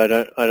hold. I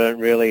don't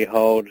really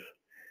hold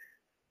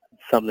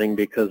something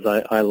because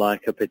I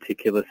like a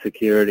particular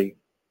security.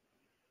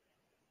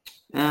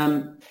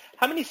 How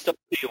many stocks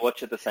do you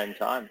watch at the same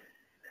time?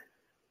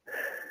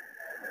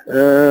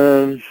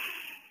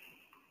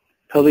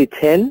 Probably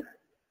 10.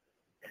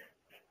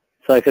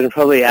 So I can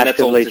probably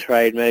actively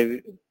trade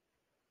maybe.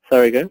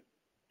 Sorry, go.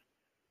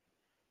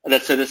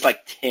 So there's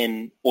like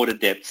 10 order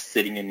depths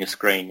sitting in your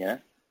screen, yeah?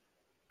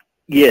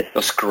 Yes.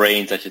 Or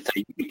screens, I should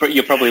say.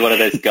 You're probably one of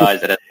those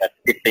guys that has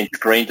 15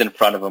 screens in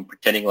front of them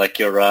pretending like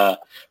you're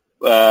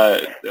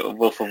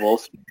Wolf of Wall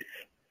Street.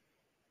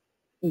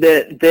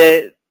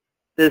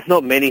 There's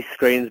not many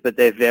screens, but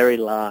they're very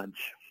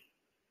large.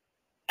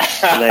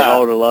 And they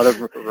hold a lot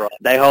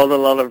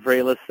of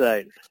real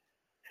estate.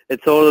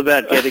 It's all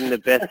about getting the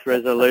best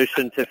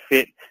resolution to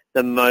fit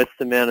the most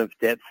amount of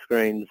depth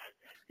screens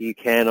you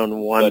can on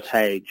one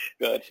page.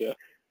 Gotcha.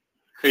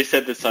 Who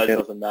said the size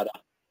doesn't matter?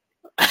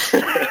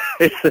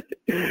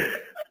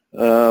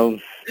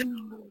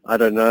 I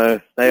don't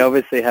know. They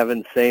obviously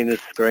haven't seen a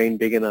screen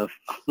big enough.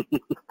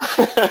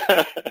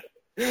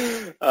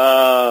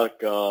 Oh,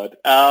 God.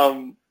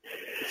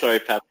 Sorry,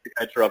 Pat,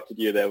 I interrupted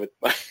you there with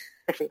my...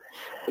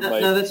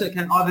 No, that's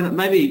okay. Ivan,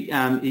 maybe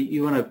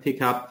you want to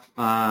pick up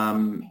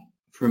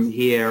from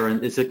here,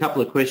 and there's a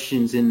couple of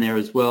questions in there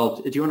as well.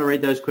 Do you want to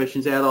read those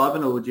questions out,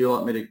 Ivan, or would you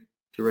like me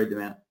to read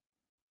them out?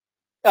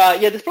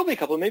 Yeah, there's probably a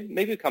couple.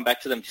 Maybe we'll come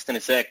back to them just in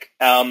a sec.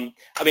 I mean,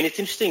 it's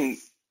interesting.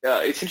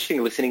 It's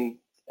interesting listening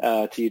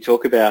to you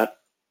talk about,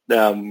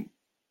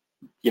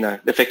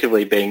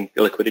 effectively being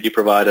a liquidity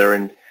provider,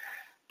 and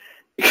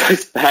it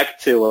goes back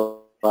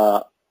to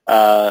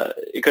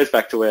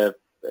where,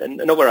 and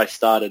not where I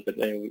started, but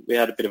we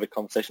had a bit of a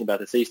conversation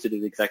about this. I used to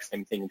do the exact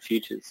same thing in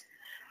futures,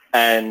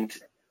 and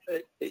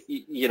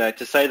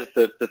to say that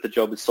the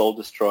job is soul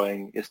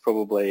destroying is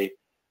probably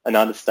an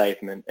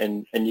understatement,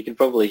 and you can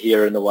probably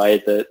hear in the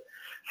way that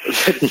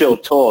Phil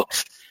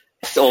talks.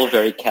 It's all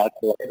very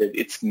calculated.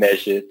 It's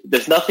measured.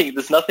 There's nothing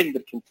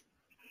that can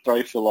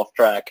throw Phil off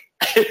track.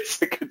 That's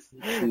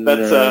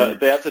the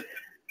answer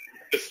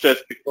to stress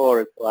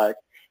before. It's like,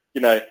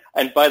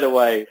 and by the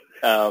way,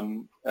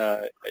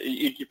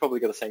 you probably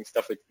got the same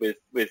stuff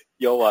with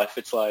your wife.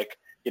 It's like,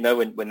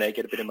 when they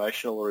get a bit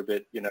emotional or a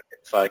bit,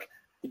 it's like,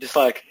 you're just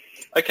like,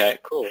 okay,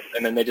 cool.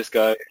 And then they just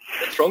go,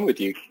 what's wrong with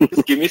you?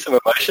 Just give me some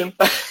emotion.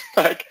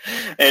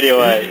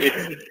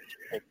 Anyway,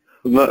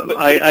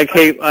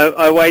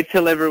 I wait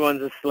till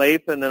everyone's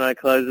asleep, and then I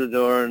close the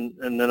door, and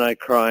then I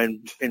cry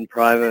in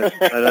private.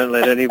 I don't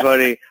let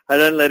anybody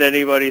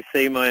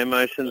see my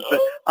emotions. But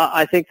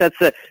I think that's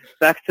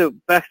back to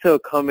a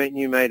comment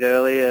you made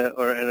earlier,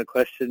 and a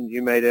question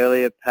you made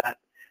earlier, Pat,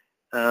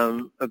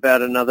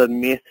 about another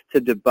myth to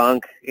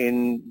debunk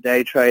in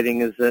day trading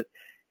is that,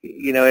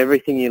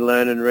 everything you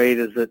learn and read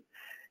is that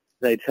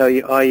they tell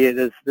you, oh yeah,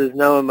 there's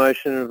no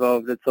emotion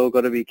involved. It's all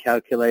got to be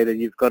calculated.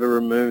 You've got to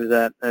remove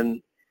that.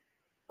 And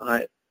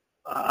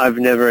I've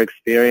never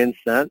experienced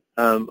that.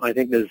 I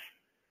think there's,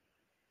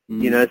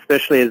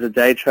 especially as a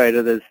day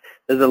trader, there's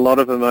a lot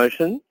of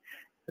emotion.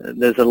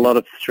 There's a lot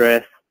of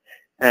stress,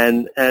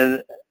 and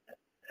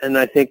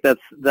I think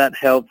that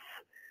helps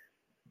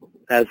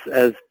as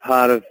a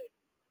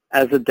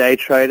day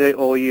trader.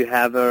 All you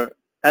have are,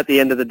 at the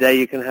end of the day,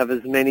 you can have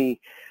as many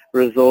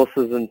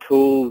resources and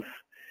tools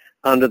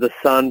under the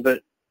sun,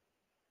 but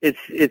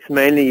it's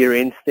mainly your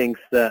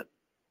instincts that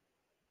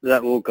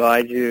will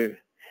guide you.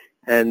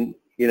 And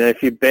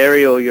if you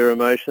bury all your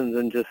emotions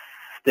and just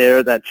stare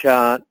at that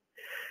chart,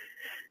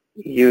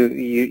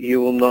 you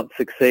will not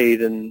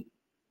succeed. And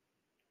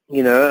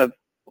a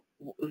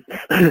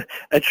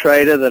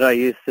trader that I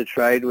used to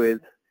trade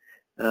with,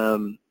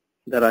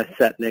 that I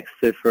sat next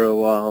to for a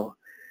while,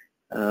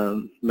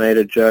 made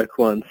a joke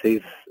once.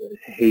 He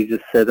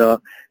just said,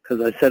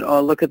 because I said,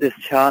 oh, look at this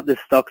chart, this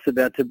stock's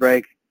about to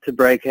break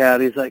out.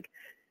 He's like,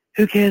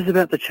 who cares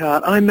about the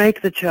chart? I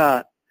make the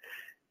chart.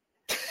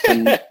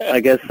 And I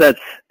guess that's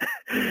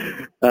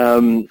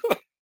when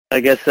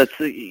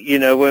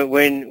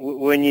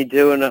you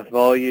do enough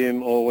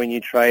volume, or when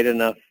you trade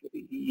enough,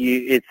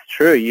 it's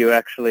true,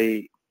 you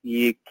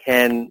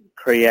can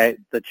create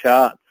the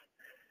charts.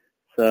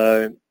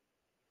 So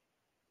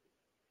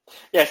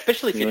yeah,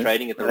 especially if you're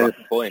trading at the right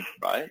point,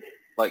 right?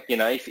 Like,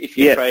 if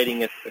you're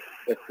trading at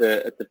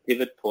the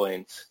pivot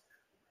points.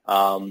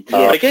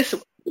 I guess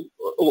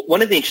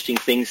one of the interesting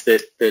things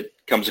that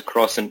comes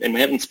across, and we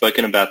haven't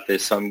spoken about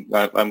this, I'm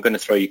going to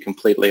throw you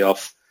completely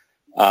off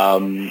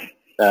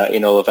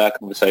in all of our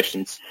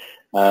conversations,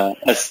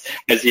 as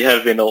you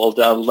have been all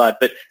down the line.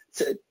 But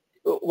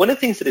one of the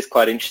things that is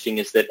quite interesting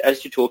is that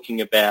as you're talking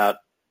about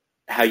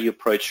how you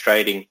approach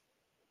trading,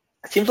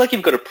 it seems like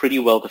you've got a pretty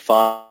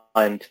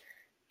well-defined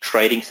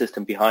trading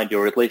system behind you,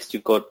 or at least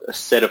you've got a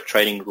set of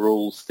trading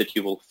rules that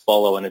you will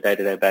follow on a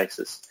day-to-day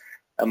basis.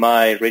 Am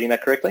I reading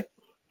that correctly?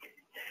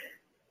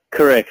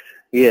 Correct.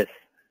 Yes.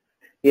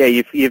 Yeah.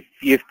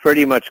 You've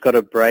pretty much got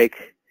a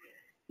break.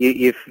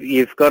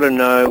 You've got to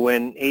know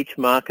when each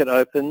market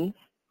opens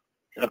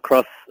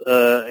across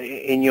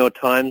in your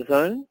time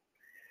zone,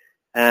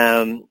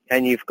 and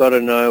you've got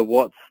to know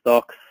what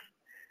stocks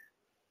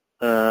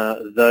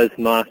those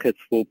markets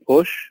will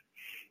push,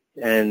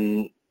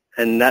 and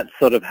that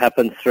sort of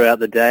happens throughout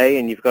the day.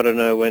 And you've got to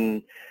know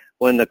when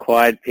the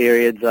quiet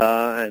periods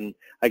are. And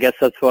I guess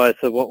that's why.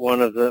 So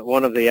one of the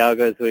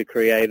algos we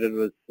created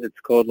was, it's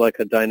called like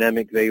a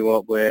dynamic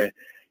VWAP, where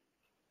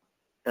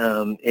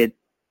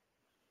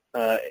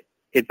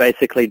it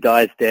basically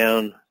dies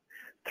down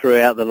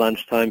throughout the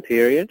lunchtime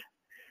period.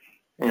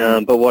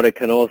 But what it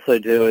can also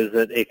do is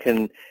that it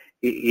can,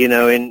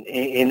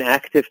 in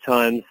active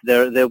times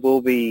there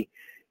will be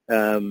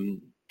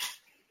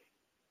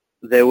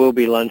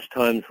lunch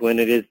times when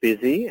it is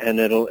busy, and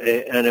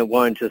it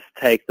won't just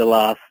take the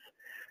last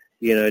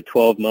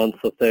 12 months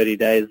or 30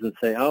 days and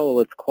say, oh, well,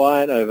 it's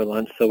quiet over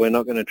lunch, so we're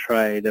not going to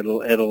trade.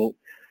 It'll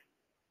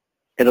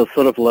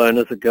sort of learn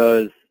as it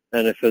goes,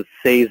 and if it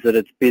sees that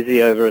it's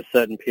busy over a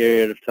certain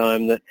period of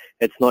time, that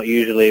it's not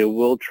usually, it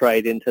will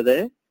trade into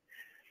there.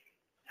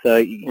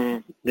 So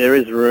there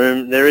is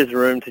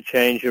room to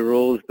change your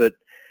rules, but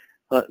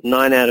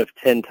 9 out of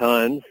 10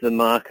 times the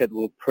market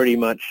will pretty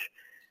much,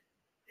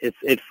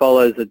 it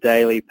follows a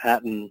daily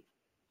pattern,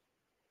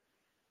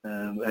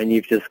 and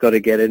you've just got to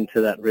get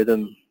into that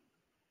rhythm.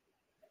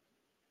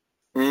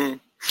 On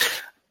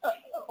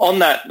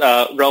that,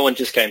 Rowan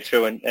just came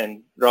through,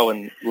 and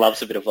Rowan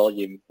loves a bit of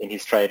volume in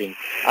his trading.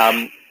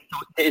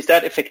 Is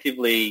that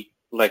effectively,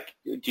 like,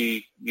 do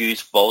you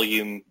use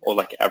volume or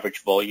like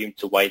average volume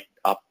to weigh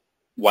up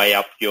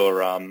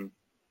your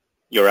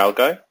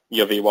algo,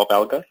 your VWAP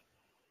algo?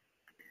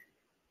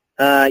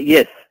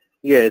 Yes.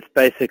 Yeah, it's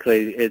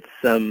basically, it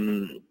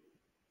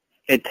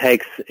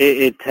takes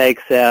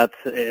out,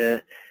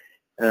 we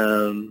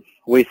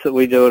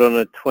do it on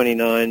a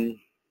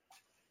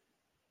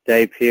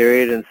 29-day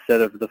period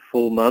instead of the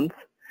full month.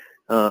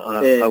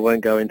 I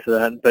won't go into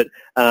that, but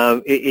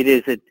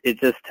it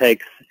just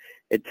takes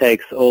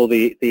all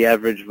the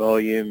average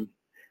volume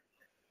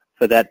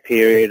for that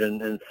period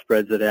and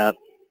spreads it out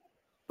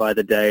by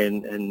the day,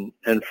 and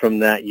from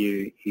that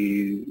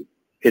it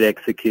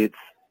executes.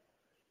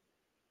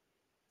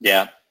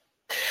 Yeah.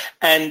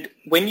 And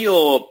when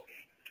you're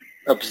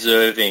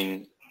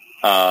observing,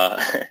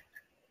 yeah,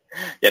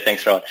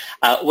 thanks, Rowan.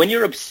 When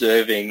you're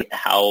observing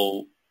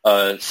how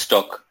a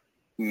stock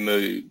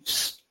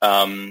moves,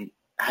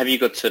 have you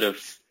got sort of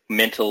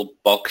mental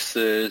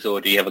boxes,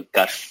 or do you have a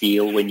gut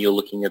feel when you're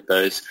looking at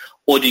those?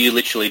 Or do you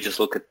literally just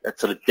look at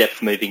sort of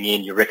depth moving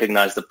in, you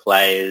recognize the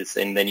players,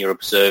 and then you're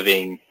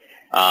observing,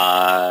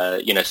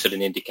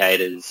 certain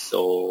indicators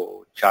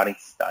or charting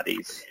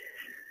studies?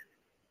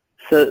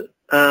 So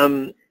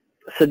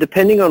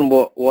depending on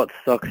what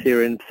stocks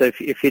you're in, so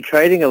if you're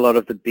trading a lot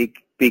of the big,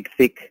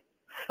 thick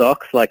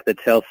stocks like the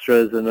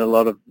Telstras and a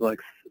lot of like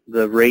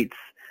the REITs,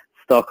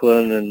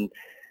 Stockland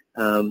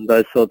and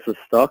those sorts of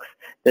stocks,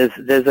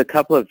 there's a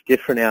couple of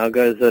different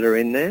algos that are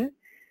in there,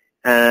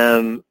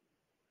 and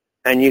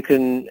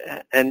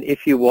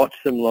if you watch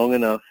them long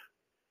enough,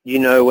 you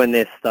know when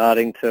they're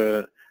starting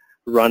to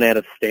run out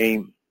of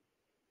steam.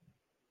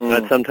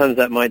 Right? Sometimes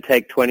that might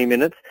take 20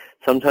 minutes,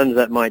 sometimes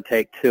that might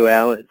take 2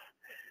 hours,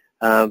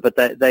 but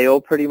they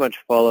all pretty much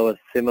follow a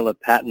similar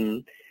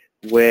pattern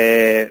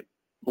where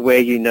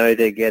you know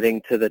they're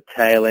getting to the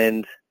tail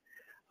end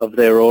of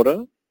their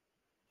order.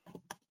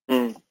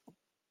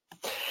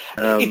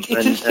 It's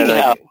interesting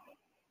how...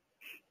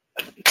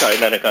 Sorry,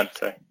 no, go on,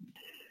 sorry.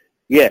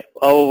 Yeah,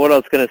 what I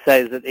was going to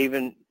say is that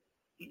even,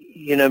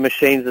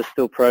 machines are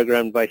still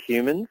programmed by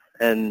humans,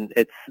 and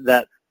it's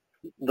that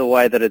the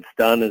way that it's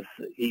done is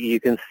you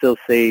can still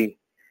see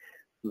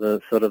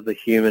the sort of the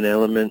human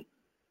element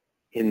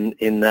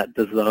in that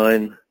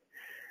design.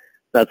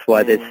 That's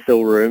why there's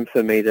still room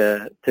for me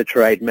to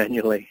trade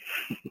manually.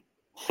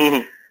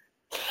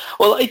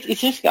 Well, it's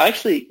interesting.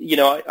 Actually,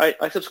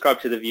 I subscribe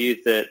to the view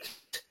that,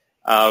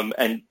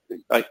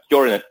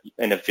 you're in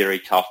a very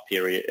tough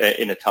period,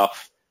 in a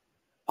tough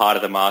part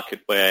of the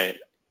market where,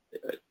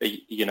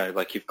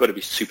 like you've got to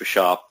be super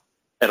sharp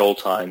at all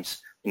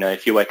times.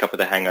 If you wake up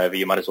with a hangover,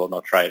 you might as well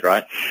not trade,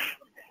 right?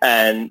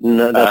 And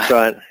no, that's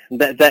right.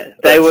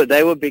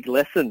 They were big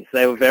lessons.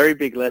 They were very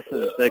big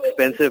lessons, the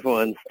expensive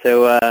ones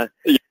to,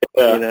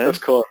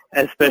 of course.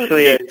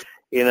 Especially,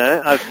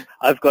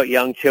 I've got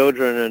young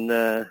children,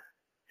 and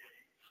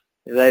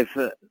they've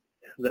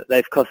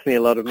cost me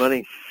a lot of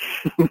money.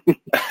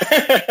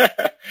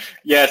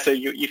 Yeah, so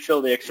you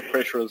feel the extra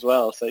pressure as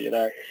well. So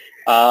yeah,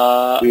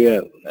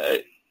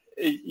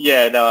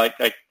 no,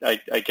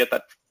 I get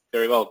that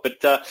very well. But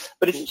it's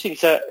interesting.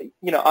 So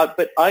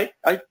I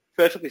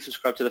perfectly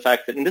subscribe to the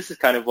fact that, and this is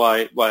kind of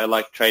why I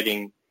like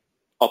trading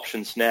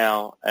options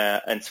now,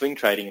 and swing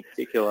trading in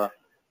particular,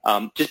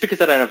 just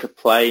because I don't have to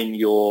play in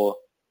your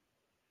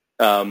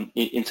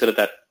in sort of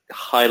that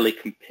highly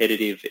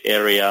competitive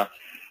area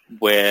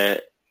where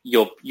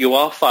you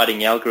are fighting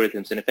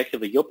algorithms, and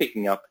effectively you're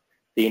picking up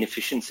the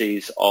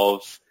inefficiencies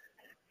of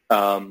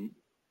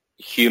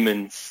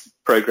humans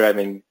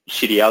programming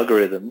shitty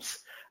algorithms,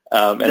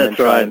 and then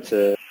trying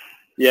to,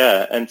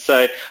 and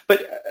so,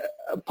 but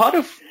part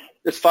of,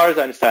 as far as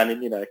I understand,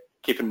 and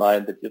keep in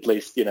mind that at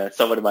least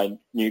someone in my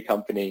new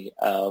company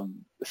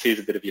sees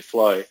a bit of your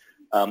flow,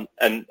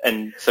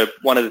 and so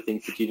one of the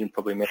things that you didn't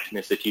probably mention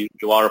is that you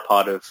are a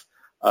part of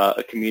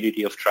a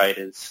community of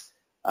traders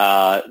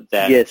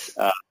that yes.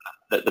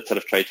 that sort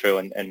of trade through,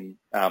 and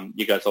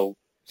you guys all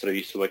sort of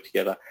used to work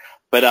together.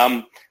 But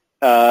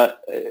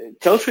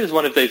Telstra is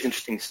one of those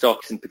interesting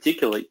stocks in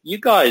particular. You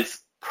guys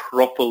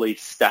properly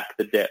stack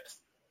the depth,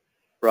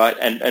 right?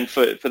 And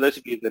for those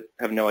of you that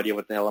have no idea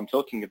what the hell I'm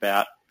talking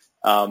about,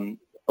 a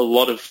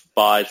lot of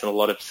buys and a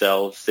lot of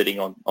sells sitting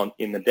on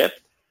in the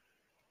depth.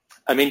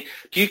 I mean,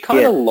 do you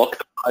kind of lock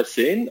the price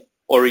in,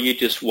 or are you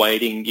just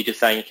waiting? You're just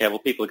saying, okay, well,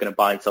 people are going to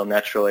buy and sell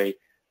naturally,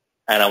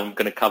 and I'm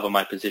going to cover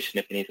my position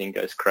if anything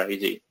goes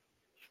crazy?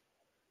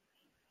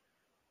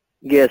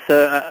 Yeah,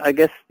 so I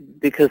guess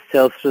because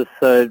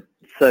Telstra's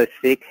so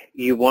thick,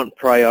 you want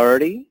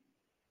priority.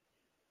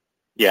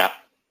 Yeah.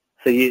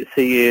 So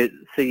you've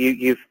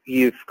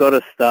got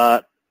to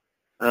start.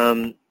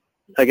 I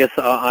guess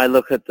I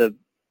look at the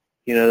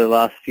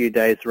last few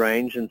days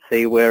range and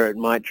see where it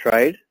might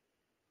trade.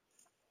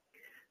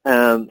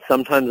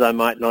 Sometimes I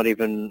might not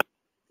even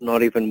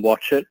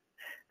watch it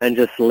and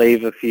just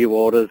leave a few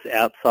orders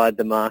outside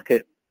the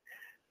market,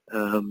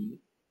 and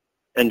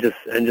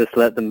just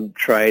let them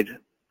trade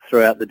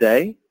throughout the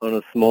day on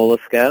a smaller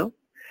scale.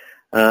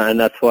 And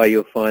that's why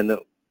you'll find that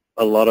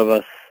a lot of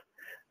us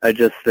are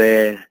just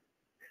there,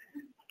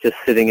 just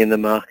sitting in the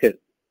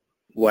market,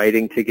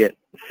 waiting to get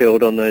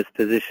filled on those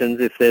positions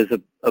if there's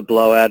a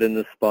blowout in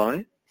the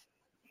SPY.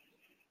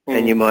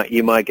 And you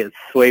might get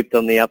swept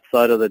on the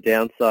upside or the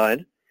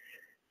downside,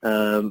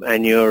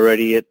 and you're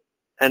already at,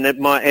 and it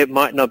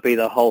might not be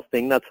the whole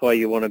thing. That's why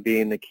you want to be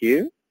in the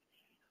queue.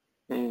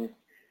 So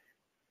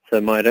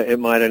it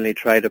might only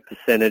trade a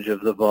percentage of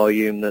the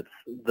volume that's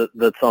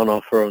on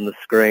offer on the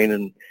screen,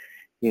 and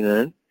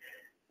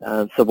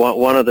so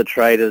one of the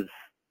traders,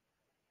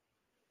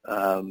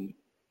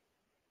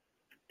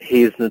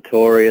 he's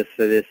notorious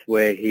for this,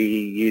 where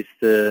he used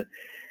to.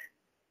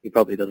 He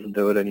probably doesn't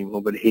do it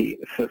anymore, but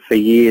for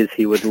years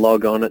he would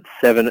log on at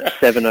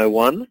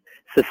 7:01.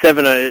 So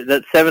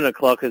 7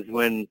 o'clock is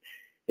when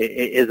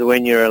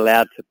you're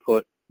allowed to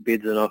put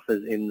bids and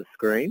offers in the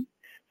screen.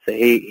 So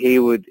he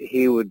would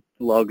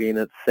log in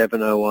at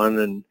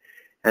 7:01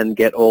 and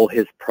get all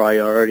his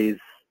priorities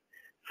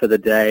for the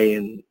day,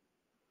 and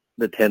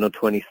the 10 or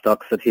 20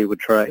 stocks that he would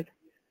trade.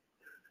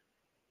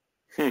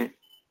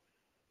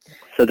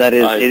 So that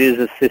is, it is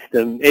a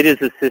system. It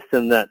is a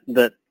system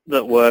that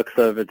works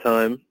over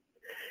time.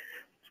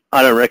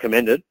 I don't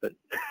recommend it, but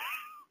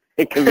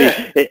it can be,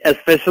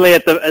 especially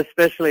at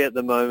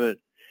the moment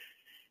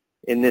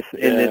in this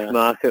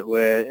market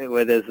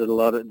where there's a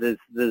lot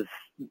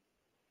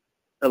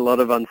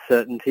of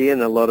uncertainty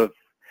and a lot of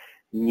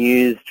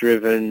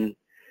news-driven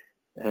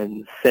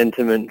and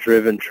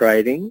sentiment-driven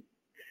trading.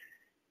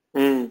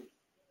 I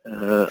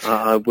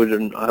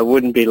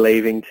wouldn't be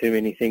leaving too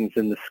many things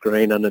in the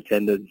screen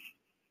unattended.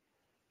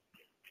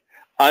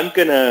 I'm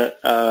gonna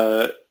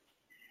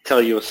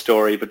tell you a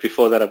story, but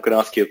before that, I'm gonna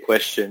ask you a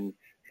question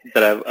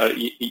that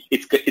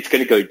it's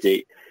going to go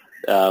deep.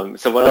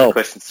 So one of the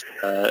questions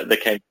that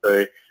came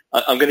through,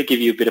 I'm going to give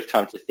you a bit of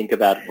time to think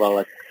about it while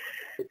I tell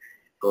the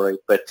story.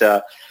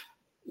 But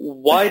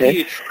why do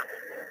you trade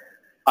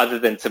other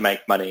than to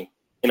make money?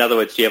 In other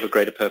words, do you have a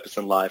greater purpose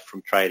in life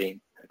from trading?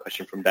 A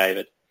question from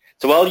David.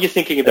 So while you're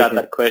thinking about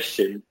that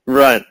question,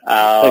 right?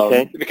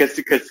 Because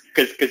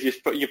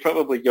you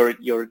probably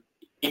your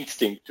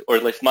instinct, or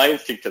at least my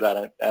instinct to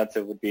that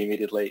answer would be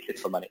immediately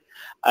it's for money,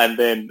 and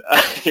then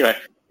anyway,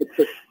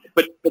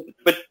 but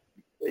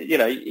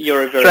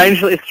you're a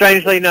very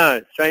strangely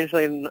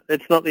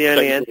it's not the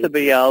only answer,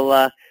 but yeah,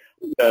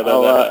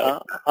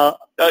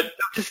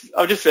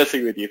 I'm just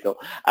messing with you, Phil.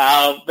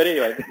 But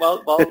anyway,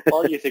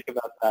 while you think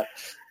about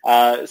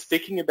that,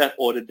 speaking about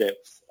order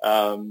depth,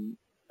 and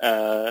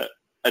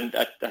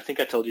I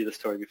think I told you the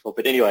story before,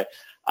 but anyway,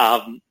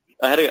 I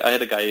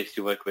had a guy I used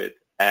to work with,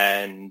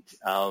 and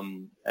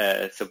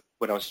so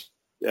when I was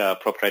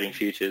prop trading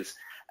futures,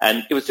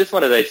 and it was just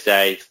one of those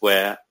days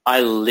where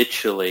I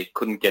literally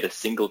couldn't get a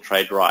single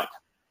trade right.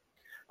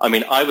 I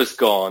mean, I was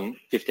gone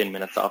 15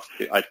 minutes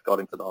after I got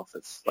into the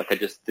office. Like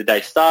the day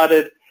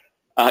started,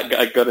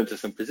 I got into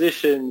some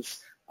positions,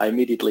 I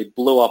immediately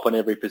blew up on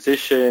every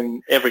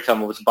position. Every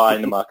time I was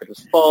buying, the market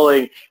was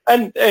falling,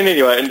 and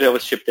anyway, and I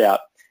was shipped out.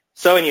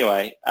 So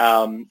anyway,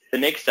 the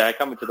next day I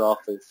come into the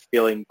office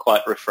feeling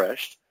quite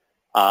refreshed.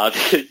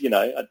 Because,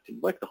 I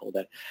didn't work the whole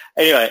day.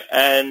 Anyway,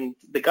 and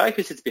the guy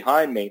who sits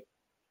behind me,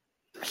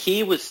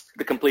 he was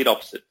the complete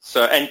opposite.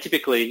 So, and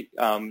typically,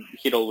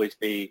 he'd always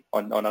be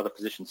on other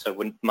positions. So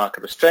when the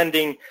market was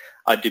trending,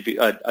 I'd be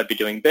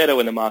doing better.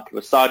 When the market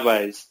was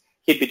sideways,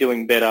 he'd be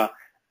doing better.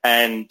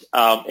 And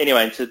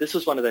anyway, and so this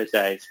was one of those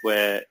days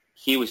where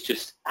he was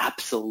just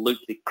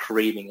absolutely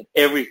creaming. And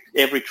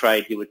every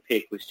trade he would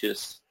pick was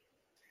just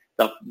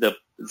the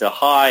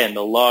high and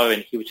the low,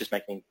 and he was just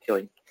making a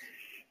killing.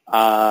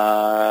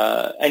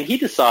 And he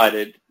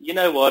decided, you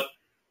know what?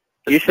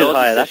 You should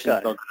hire that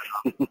guy.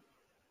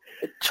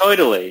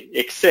 Totally,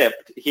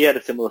 except he had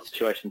a similar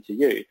situation to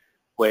you,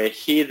 where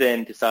he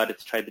then decided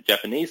to trade the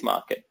Japanese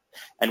market.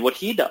 And what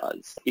he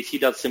does is he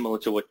does similar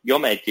to what your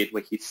mate did,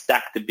 where he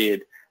stacked the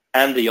bid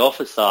and the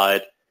offer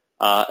side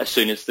as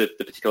soon as the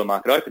particular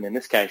market opened. In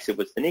this case, it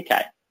was the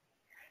Nikkei.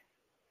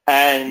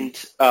 And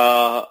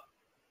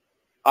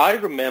I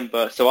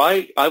remember, so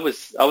I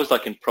was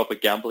like in proper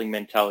gambling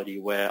mentality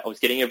where I was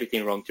getting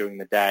everything wrong during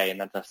the day, and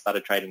then I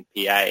started trading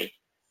PA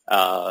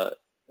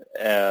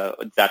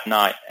that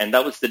night. And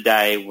that was the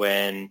day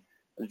when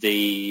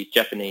the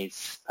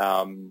Japanese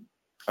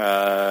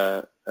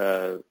nuclear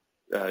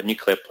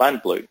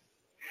plant blew.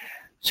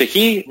 So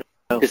he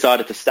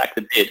decided to stack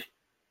the bid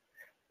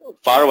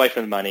far away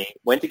from the money,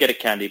 went to get a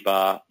candy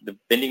bar, the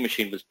vending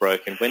machine was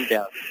broken, went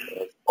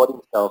downstairs, bought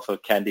himself a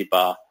candy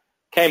bar,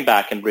 came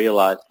back and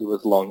realized he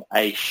was long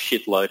a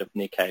shitload of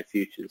Nikkei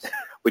futures,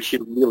 which he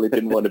really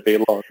didn't want to be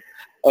long.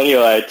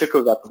 Anyway, it took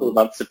him about 2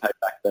 months to pay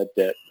back that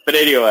debt. But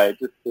anyway,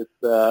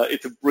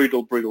 it's a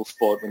brutal, brutal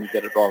sport when you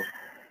get it wrong.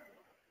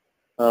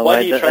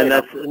 Why do you trade?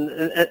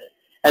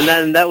 And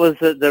then that was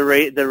the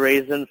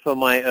reason for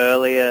my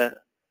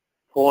earlier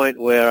point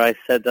where I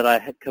said that I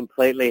had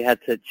completely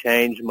had to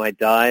change my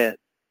diet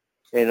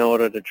in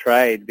order to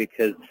trade,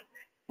 because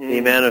the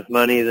amount of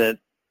money that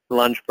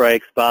lunch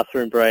breaks,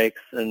 bathroom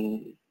breaks,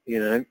 and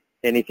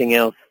anything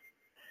else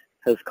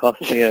has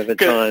cost me over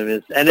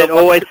time and it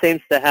always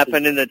seems to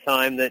happen in a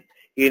time that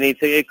you need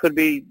to. It could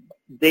be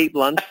deep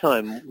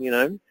lunchtime,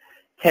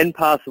 10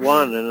 past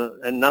 1,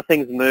 and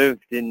nothing's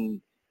moved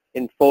in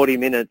 40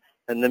 minutes.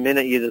 And the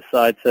minute you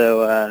decide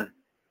to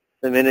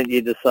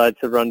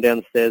run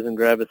downstairs and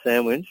grab a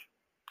sandwich,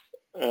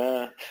 do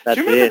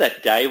you remember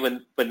that day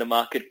when the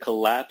market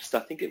collapsed? I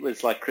think it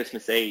was like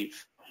Christmas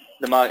Eve.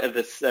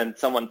 And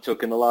someone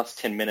took, in the last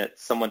 10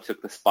 minutes, someone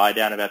took the SPY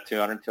down about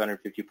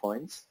 250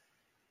 points.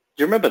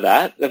 Do you remember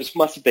that? That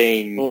must have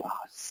been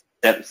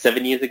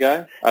 7 years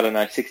ago. I don't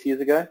know, 6 years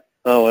ago.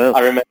 Oh, wow. I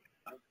remember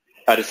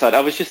I decided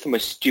I was just the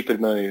most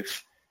stupid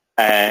move.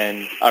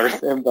 And I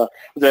remember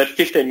that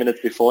 15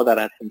 minutes before that,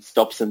 I had some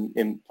stops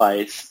in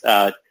place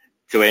to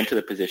enter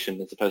the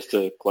position as opposed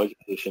to close the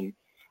position.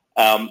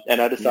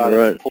 And I decided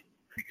to pull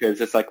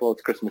because it's like, well,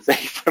 it's Christmas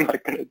Eve. What am I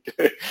going to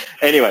do?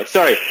 Anyway,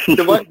 sorry.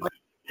 So what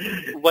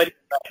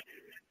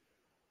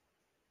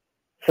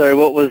Sorry,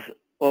 what was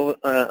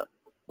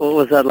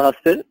that last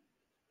bit?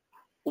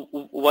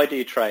 Why do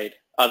you trade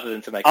other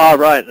than to make? Oh,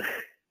 right.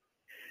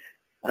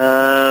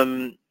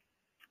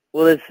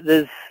 Well,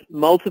 there's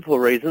multiple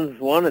reasons.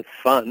 One, it's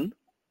fun.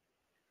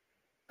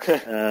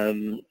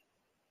 And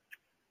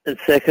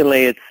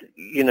secondly,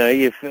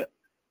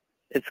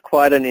 it's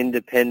quite an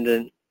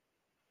independent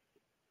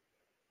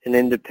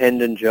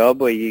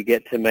job where you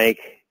get to make,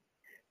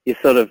 you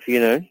sort of,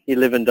 you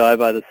live and die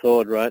by the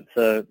sword, right?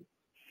 So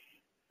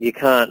you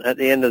can't, at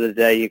the end of the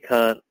day, you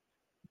can't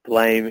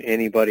blame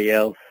anybody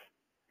else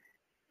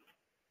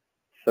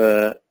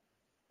for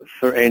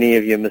any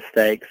of your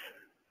mistakes.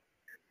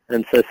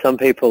 And so some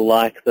people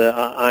like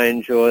I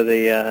enjoy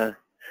the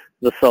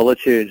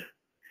solitude.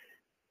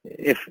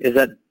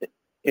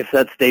 If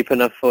that's deep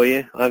enough for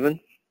you, Ivan.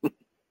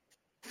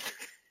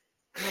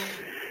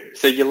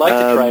 So you like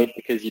to trade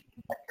because you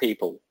like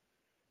people.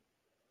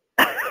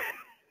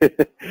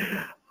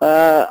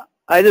 I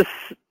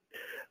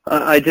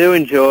do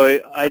enjoy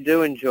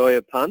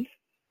a punt,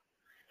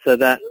 so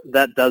that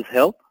does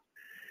help.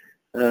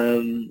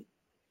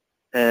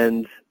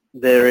 And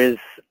there is,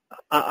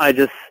 I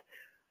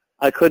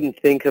couldn't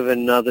think of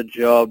another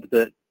job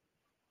that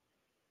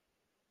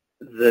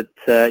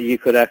you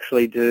could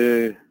actually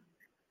do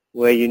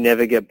where you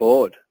never get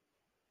bored.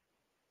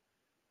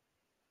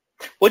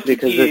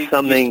 Because there's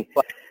something.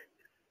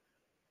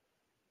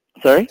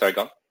 Sorry,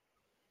 go on.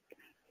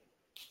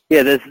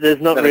 Yeah,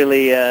 there's not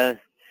really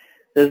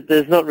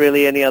there's not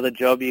really any other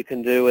job you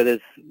can do where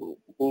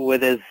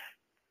there's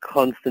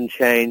constant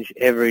change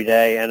every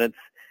day, and it's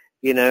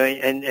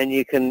and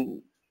you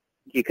can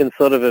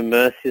sort of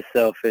immerse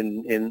yourself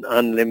in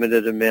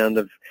unlimited amount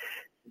of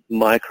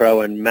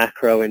micro and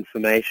macro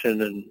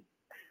information, and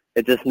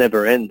it just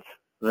never ends.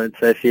 Right?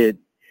 So if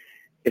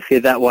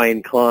you're that way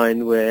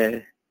inclined,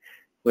 where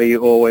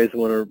you always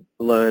want to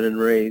learn and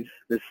read,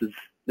 this is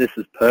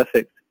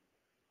perfect.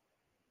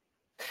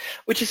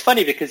 Which is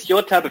funny because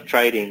your type of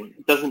trading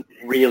doesn't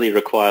really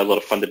require a lot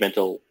of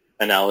fundamental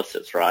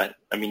analysis, right?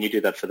 I mean, you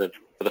do that for the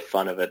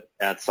fun of it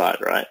outside,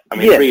 right? I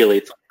mean, really,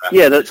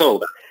 it's all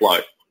about flow.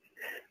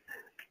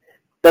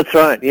 That's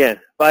right. Yeah,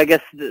 but I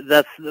guess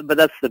that's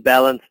the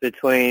balance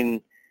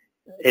between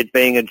it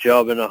being a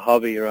job and a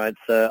hobby, right?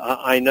 So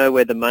I know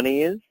where the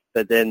money is,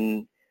 but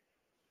then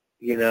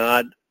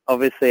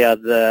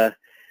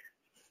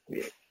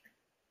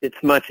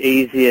it's much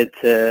easier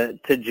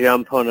to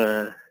jump on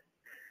a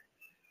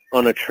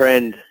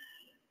trend.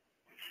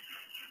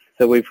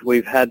 So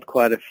we've had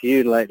quite a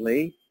few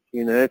lately.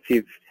 If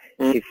you've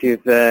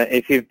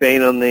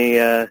been on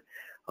the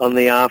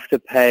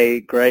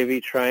Afterpay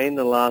gravy train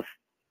the last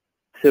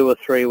 2 or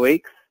 3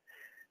 weeks,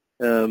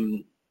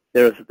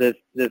 there's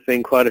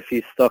been quite a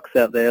few stocks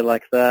out there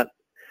like that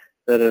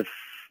have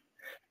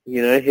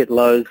hit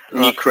lows.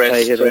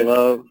 Newcrest hit a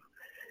low.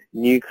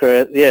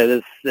 Newcrest,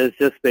 yeah. There's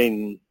just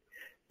been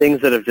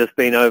things that have just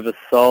been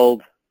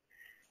oversold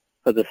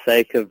for the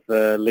sake of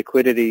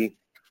liquidity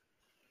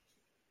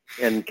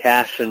and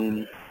cash,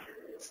 and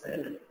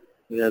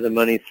the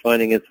money's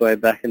finding its way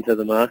back into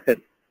the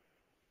market.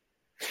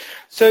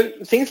 So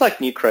things like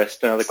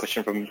Newcrest, another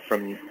question from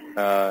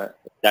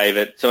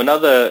David. So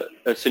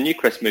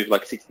Newcrest moved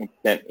like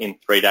 16% in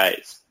 3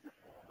 days.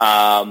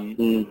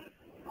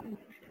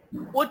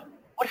 What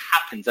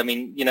happens? I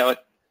mean,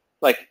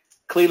 like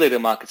clearly the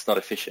market's not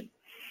efficient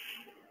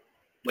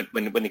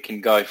when it can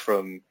go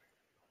from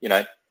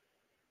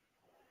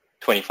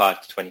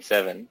 25 to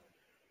 27.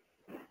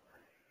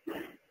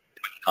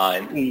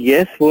 29.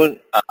 Yes, so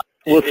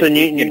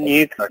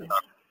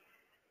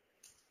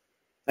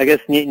I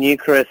guess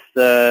Newcrest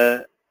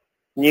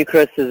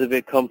is a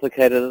bit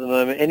complicated at the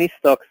moment. Any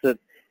stocks that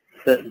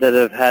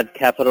have had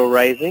capital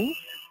raising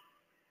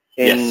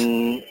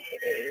in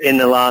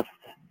the last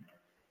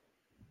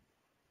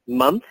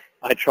month,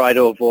 I try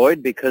to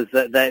avoid because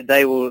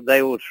they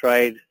will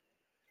trade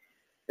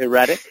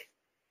erratic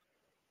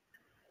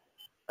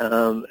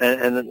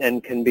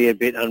and can be a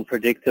bit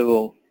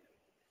unpredictable.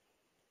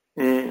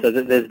 So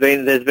there's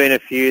been a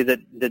few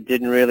that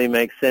didn't really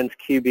make sense.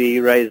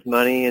 QBE raised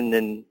money and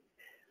then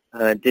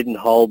didn't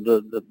hold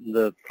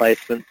the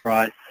placement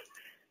price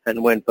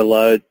and went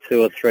below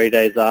 2 or 3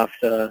 days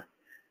after.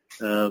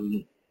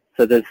 So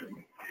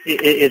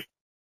it's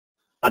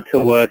hard to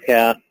work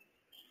out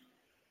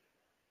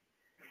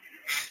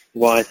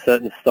why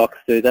certain stocks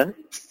do that.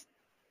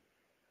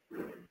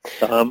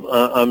 So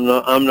I'm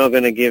not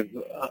going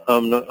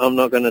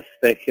to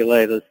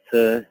speculate as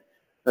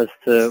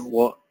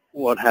to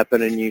what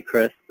happened in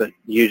Newcrest, but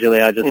usually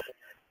after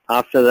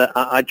that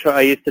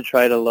I used to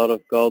trade a lot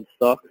of gold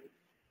stocks.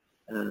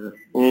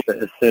 But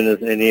as soon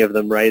as any of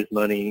them raise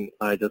money,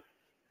 I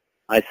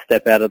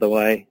step out of the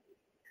way.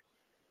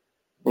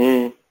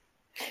 And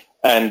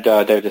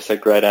David just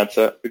said great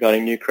answer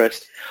regarding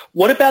Newcrest.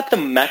 What about the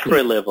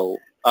macro level?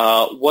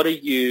 What are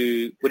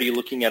you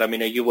looking at? I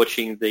mean, are you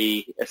watching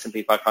the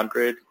S&P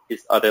 500?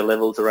 Are there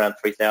levels around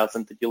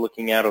 3,000 that you're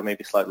looking at, or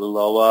maybe slightly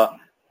lower?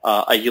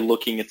 Are you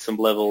looking at some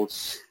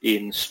levels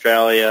in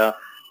Australia?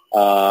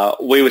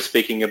 We were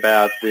speaking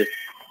about this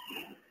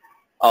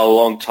a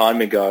long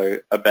time ago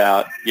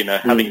about,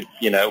 having,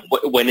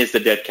 when is the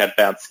dead cat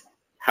bounce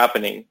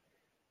happening?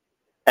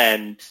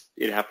 And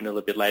it happened a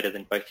little bit later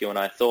than both you and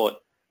I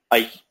thought.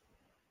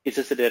 Is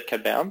this a dead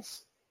cat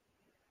bounce,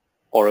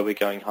 or are we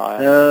going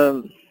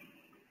higher?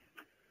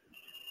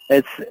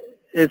 It's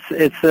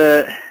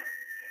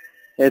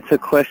a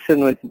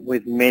question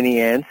with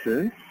many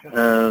answers.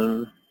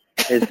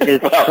 Is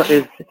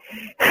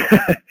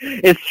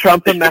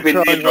Trump a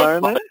macro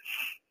environment?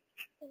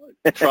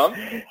 Trump?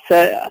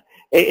 So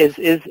is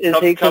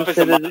he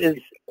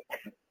considered?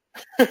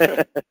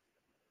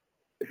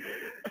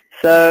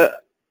 So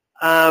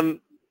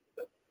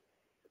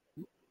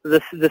the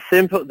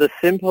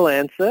simple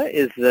answer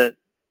is that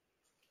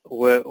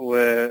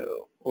we're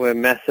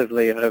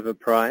massively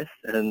overpriced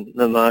and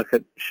the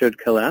market should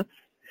collapse.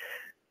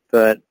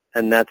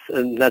 And that's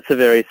a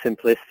very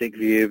simplistic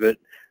view, but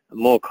a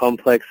more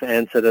complex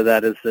answer to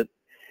that is that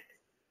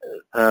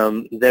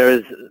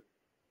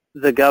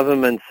the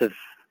governments have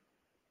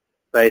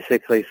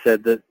basically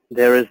said that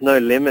there is no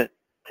limit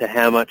to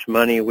how much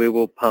money we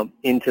will pump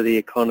into the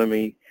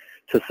economy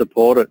to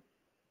support it.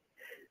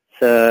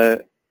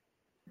 So,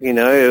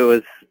 there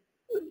was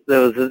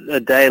a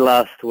day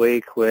last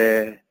week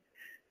where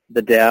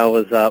the Dow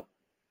was up.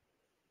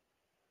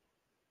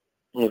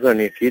 It was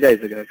only a few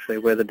days ago, actually,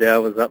 where the Dow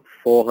was up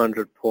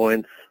 400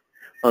 points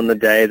on the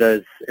day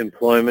those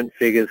employment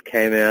figures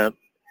came out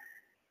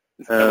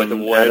out of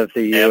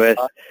the US,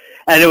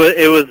 and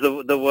it was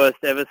the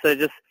worst ever.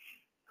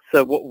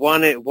 So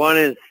one is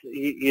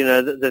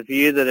the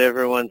view that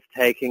everyone's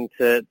taking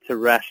to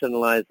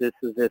rationalize this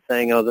is they're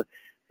saying, the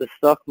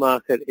stock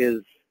market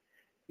is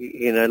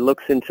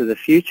looks into the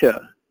future.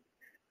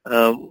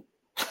 I've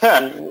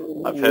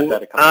heard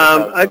that a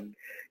couple of times.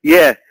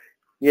 Yeah.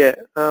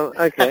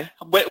 Okay.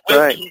 Where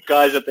were you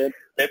guys at the end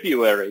of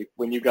February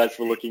when you guys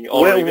were looking,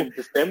 or even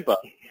December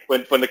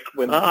when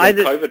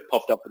COVID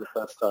popped up for the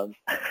first time?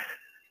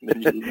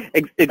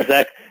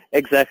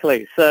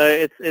 Exactly.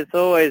 So it's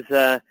always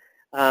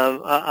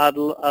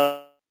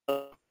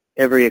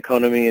every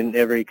economy and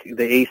the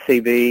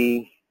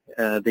ECB,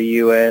 the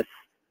US,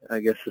 I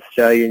guess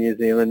Australia, New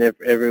Zealand,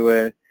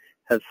 everywhere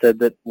have said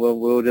that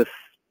we'll just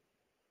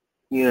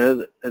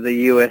the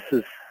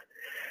US's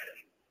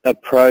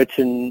approach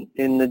in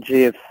the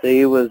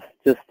GFC was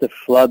just to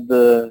flood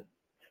the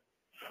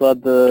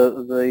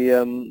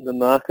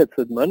markets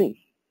with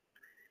money,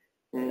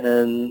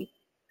 and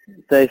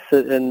they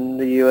said, and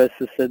the US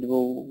has said,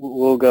 well,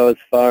 we'll go as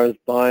far as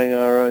buying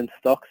our own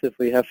stocks if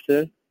we have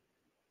to.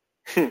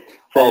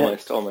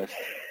 Almost.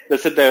 They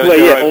said they're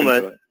open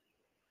to it.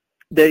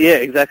 Yeah,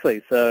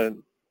 exactly. So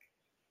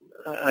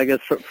I guess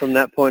from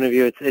that point of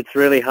view, it's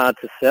really hard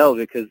to sell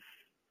because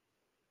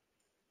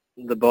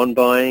the bond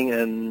buying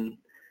and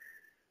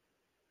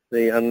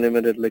the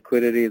unlimited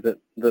liquidity that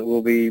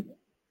will be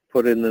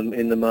put in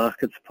the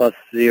markets plus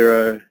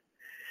zero,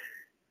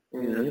 a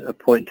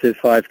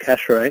 0.25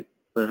 cash rate.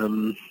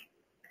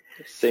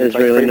 There's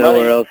really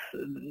nowhere else.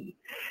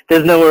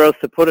 There's nowhere else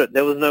to put it.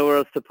 There was nowhere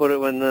else to put it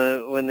when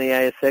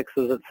the ASX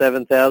was at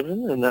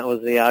 7,000, and that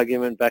was the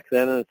argument back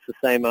then, and it's the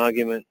same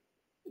argument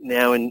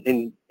now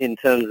in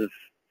terms of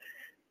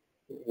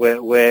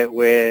where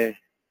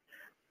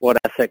what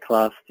asset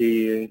class do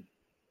you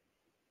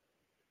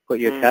put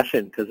your cash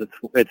in, because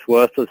it's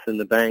worthless in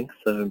the bank.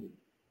 So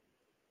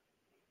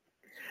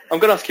I'm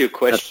going to ask you a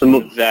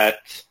question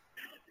that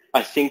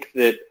I think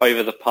that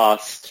over the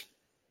past,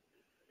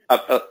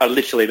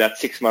 literally about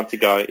 6 months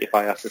ago, if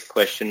I asked this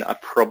question, I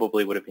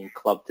probably would have been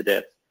clubbed to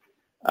death.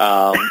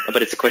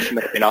 But it's a question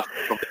that I've been asked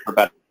for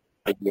about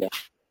a year.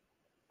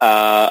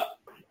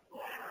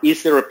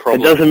 Is there a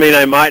problem? It doesn't mean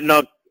I might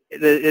not.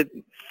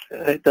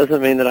 It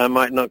doesn't mean that I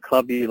might not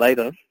club you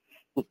later.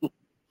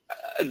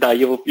 No,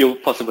 you'll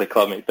possibly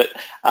club me, but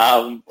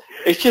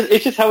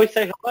it's just how we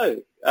say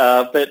hello.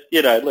 But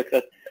look,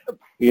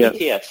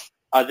 ETFs,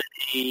 are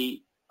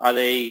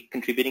they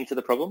contributing to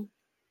the problem?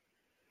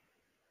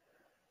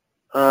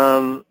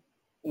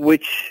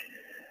 Which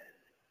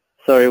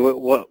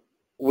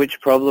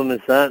problem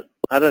is that?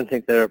 I don't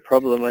think they're a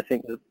problem. I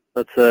think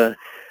I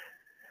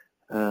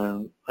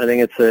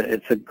think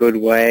it's a good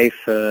way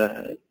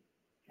for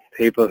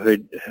people who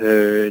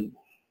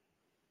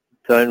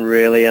don't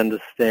really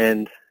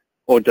understand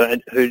who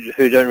don't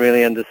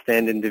really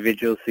understand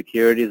individual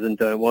securities and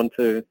don't want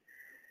to,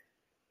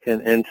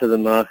 can enter the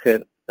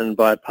market and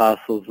buy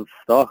parcels of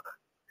stock.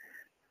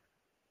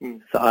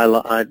 So I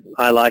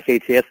like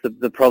ETFs.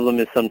 The problem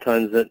is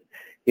sometimes that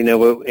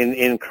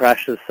in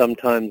crashes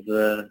sometimes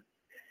the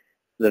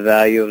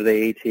value of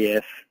the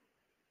ETF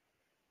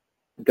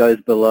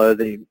goes below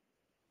the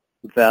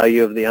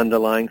value of the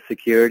underlying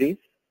securities.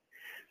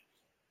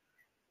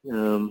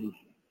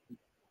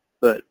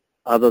 But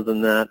other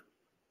than that,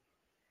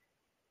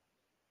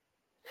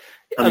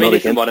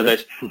 isn't one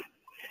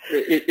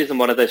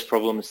of those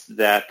problems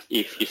that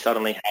if you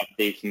suddenly have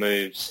these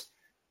moves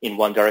in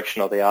one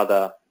direction or the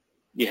other,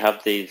 you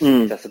have these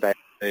exacerbated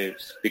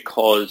moves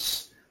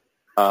because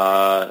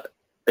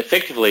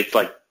effectively it's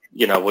like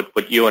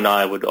what you and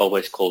I would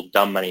always call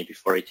dumb money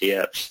before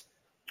ETFs.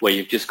 where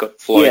you've just got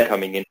flow Yeah.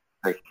 coming in,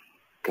 like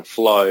a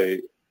flow,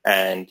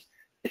 and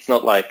it's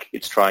not like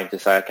it's trying to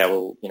say, okay,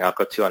 well, I've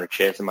got 200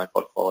 shares in my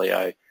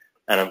portfolio,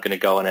 and I'm going to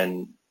go in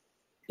and,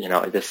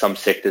 there's some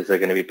sectors that are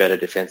going to be better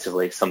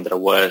defensively, some that are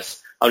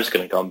worse. I'm just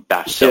going to go and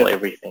bash sell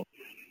everything.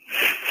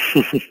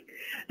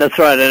 That's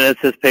right, and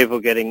it's just people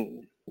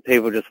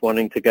just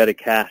wanting to go to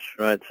cash,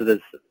 right? So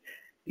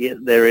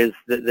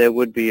there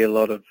would be a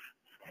lot of,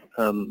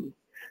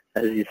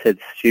 as you said,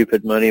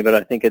 stupid money, but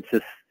I think it's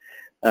just,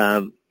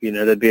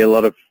 there'd be a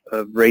lot of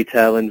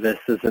retail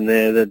investors in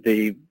there. There'd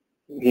be,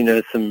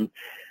 some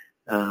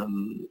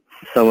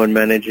someone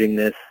managing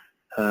their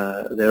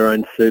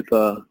own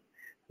super.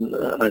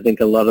 I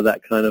think a lot of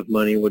that kind of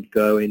money would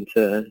go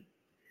into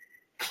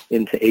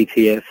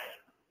ETFs.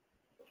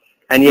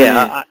 And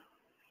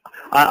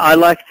I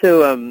like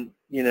to,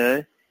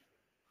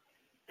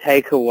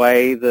 take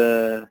away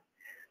the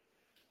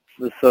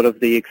sort of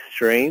the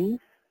extremes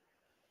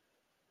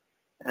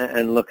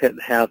and look at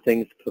how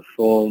things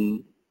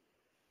perform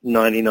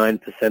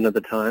 99% of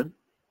the time.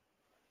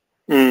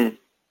 Mm.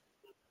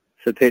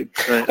 So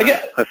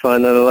I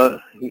find that a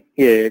lot.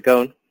 Yeah,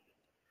 go on.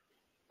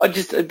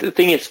 The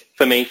thing is,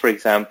 for me, for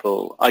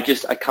example, I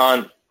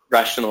can't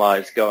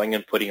rationalize going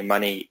and putting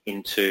money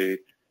into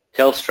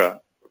Telstra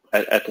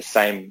at the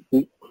same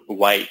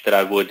weight that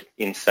I would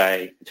in,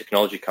 say, a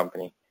technology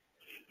company,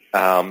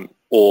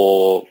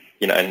 or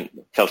and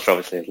Telstra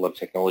obviously has a lot of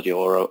technology,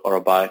 or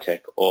a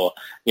biotech, or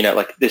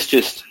like there's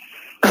just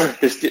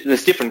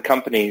there's different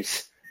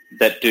companies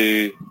that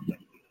do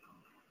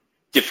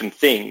different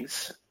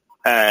things,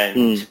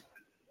 and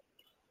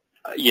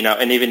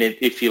and even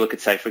if you look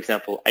at, say, for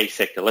example, a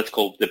sector, let's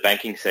call the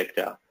banking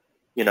sector,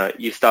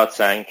 you start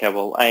saying, okay,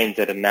 well, ANZ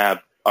and NAB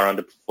are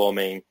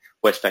underperforming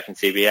Westpac and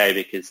CBA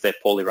because they're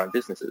poorly run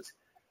businesses.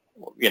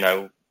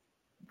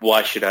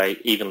 Why should I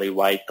evenly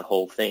weight the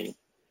whole thing?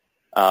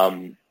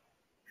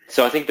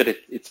 So I think that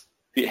it's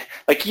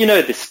like,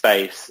 this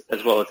space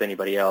as well as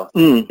anybody else.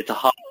 It's a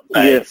hard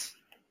space.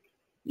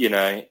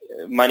 Yeah.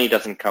 Money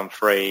doesn't come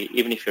free.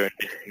 Even if you're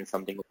investing in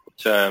something long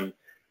term,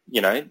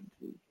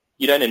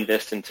 you don't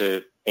invest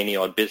into any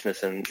odd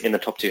business. And in the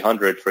top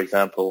 200, for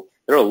example,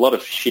 there are a lot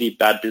of shitty,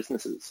 bad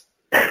businesses,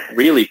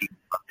 really bad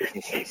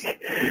businesses.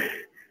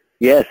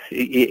 Yes,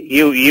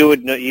 you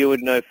would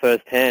know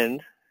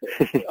firsthand.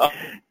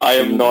 I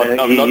am not.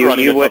 I'm not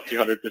running a top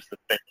 200 business.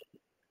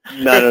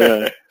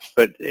 No.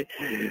 But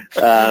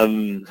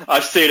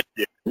I've seen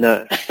it.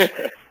 No,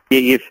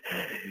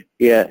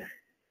 yeah.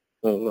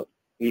 Well,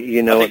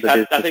 you know what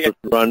the business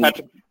run.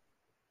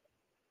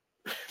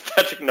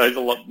 Patrick knows a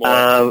lot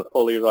more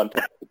poorly run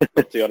top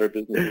 200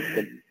 businesses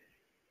than.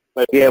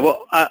 Yeah,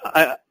 well,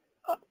 I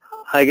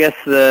guess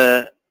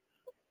the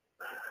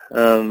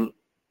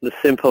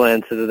simple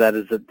answer to that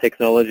is that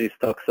technology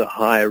stocks are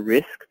higher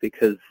risk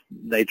because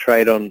they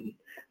trade on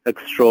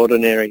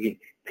extraordinary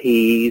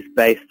PEs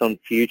based on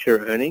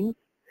future earnings,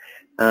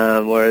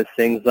 whereas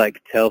things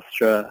like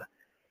Telstra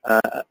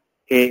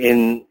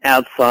in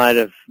outside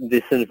of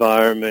this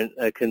environment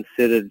are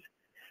considered,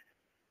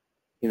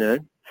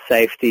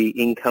 safety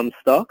income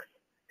stocks.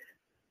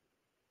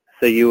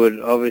 So you would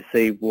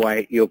obviously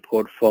weight your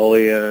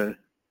portfolio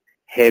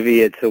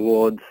heavier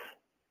towards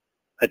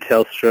a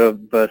Telstra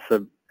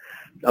versus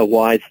a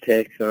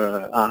WiseTech or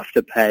a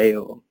Afterpay,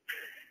 or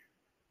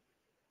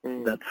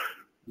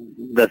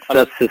that's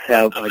just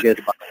how, I guess.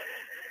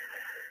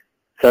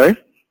 Sorry?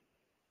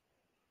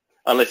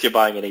 Unless you're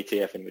buying an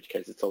ETF, in which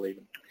case it's all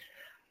even.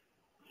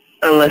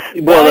 I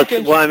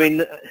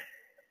mean.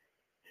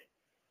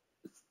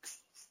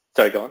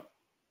 Sorry, go on.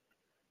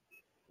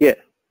 Yeah.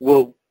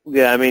 Well,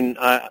 yeah. I mean,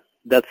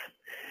 that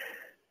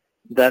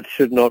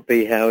should not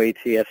be how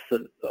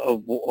ETFs are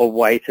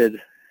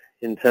weighted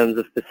in terms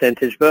of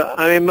percentage. But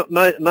I mean,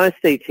 most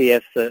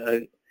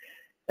ETFs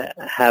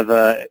have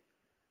a,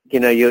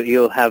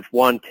 you'll have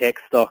one tech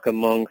stock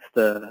amongst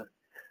a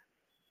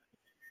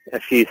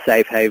few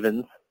safe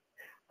havens.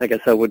 I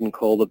guess I wouldn't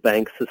call the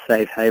banks a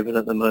safe haven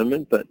at the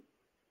moment, but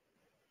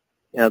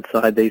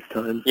outside these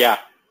times. Yeah.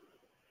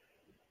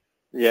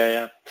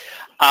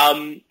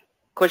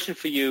 Question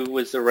for you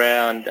was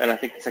around, and I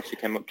think this actually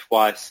came up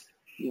twice,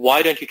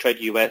 why don't you trade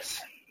US?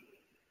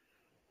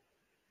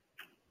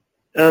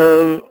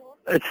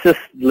 It's just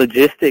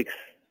logistics,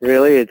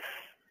 really.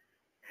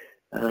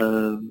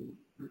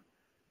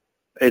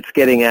 It's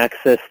getting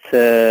access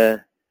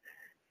to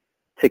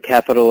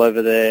capital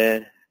over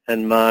there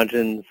and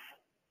margins,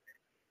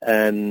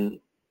 and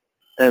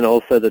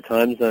also the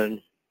time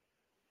zone.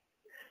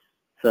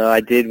 So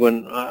I did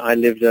when I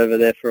lived over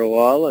there for a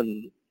while,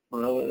 and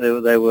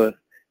they were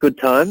good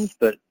times,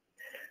 but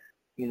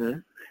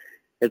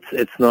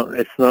it's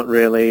not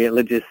really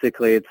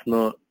logistically.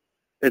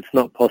 It's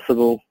not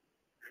possible.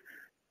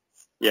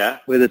 Yeah.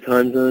 With the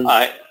time zone.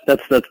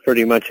 That's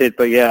pretty much it.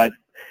 But yeah,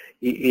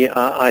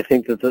 I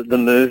think that the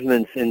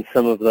movements in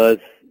some of those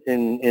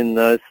in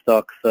those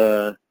stocks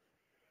are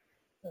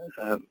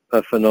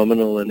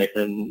phenomenal,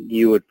 and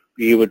you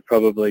would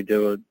probably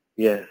do it.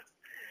 Yeah.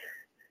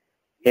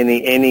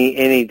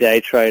 Any day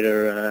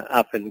trader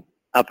up and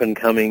up and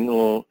coming,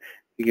 or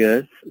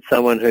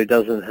someone who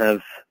doesn't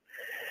have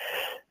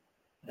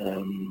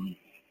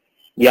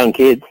young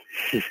kids.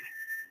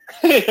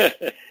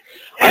 I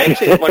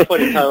actually, at one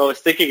point in time, I was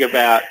thinking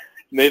about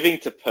moving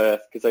to Perth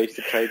because I used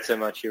to trade so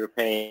much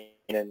European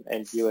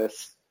and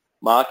US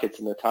markets,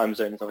 and the time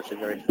zone is obviously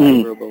very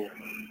favourable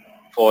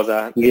for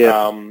that.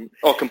 Yeah.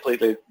 Or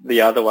completely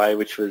the other way,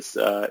 which was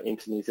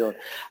into New Zealand.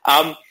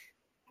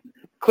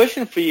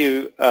 Question for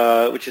you,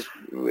 which is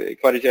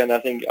quite a journey.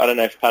 I don't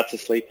know if Pat's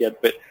asleep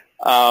yet, but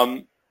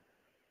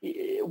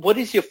what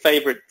is your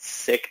favourite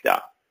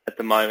sector at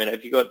the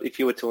moment? If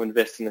you were to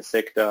invest in a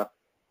sector,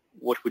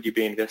 what would you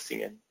be investing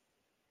in?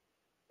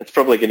 It's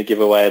probably going to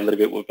give away a little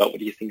bit about what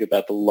do you think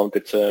about the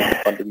longer term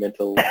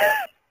fundamental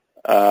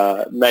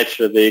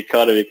nature of the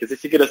economy. Because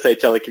if you're going to say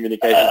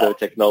telecommunications or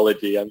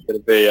technology, I'm going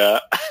to be.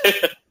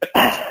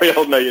 We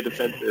all know you're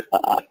defensive.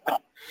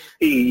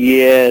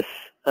 Yes.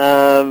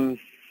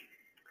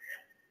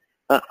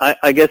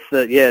 I guess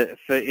that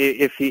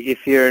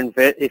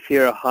if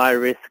you're a high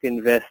risk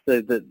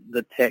investor,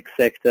 the tech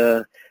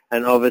sector,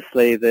 and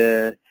obviously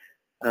there's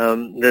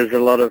a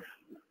lot of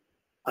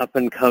up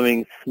and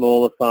coming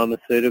smaller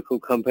pharmaceutical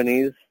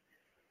companies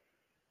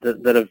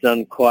that have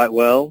done quite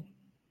well,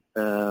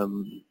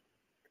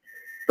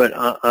 but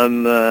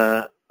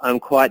I'm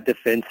quite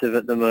defensive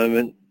at the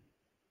moment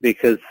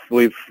because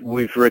we've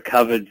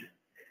recovered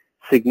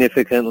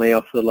significantly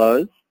off the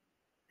lows.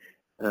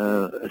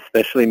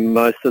 Especially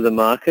most of the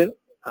market.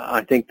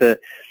 I think that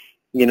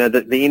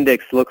that the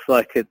index looks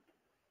like it's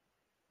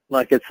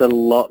a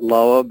lot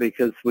lower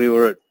because we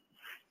were at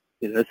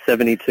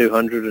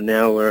 7,200 and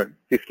now we're at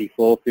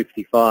 54,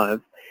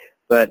 55.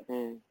 But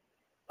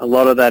a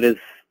lot of that is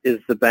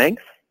the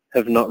banks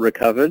have not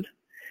recovered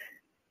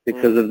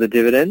because of the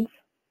dividends.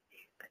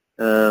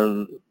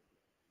 So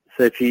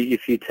if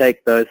you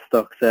take those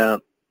stocks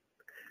out,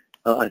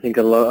 I think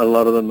a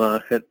lot of the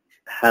market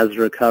has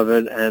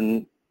recovered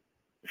and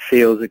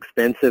feels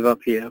expensive up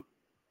here.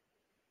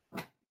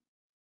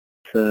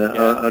 So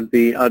yeah.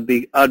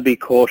 I'd be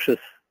cautious.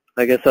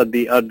 I guess I'd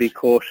be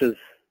cautious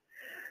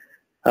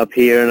up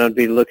here, and I'd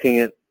be looking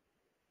at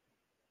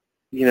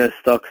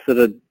stocks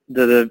that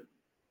are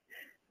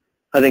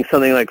I think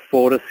something like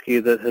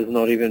Fortescue that has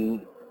not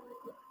even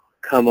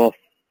come off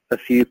a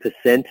few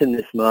percent in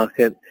this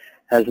market,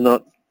 has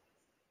not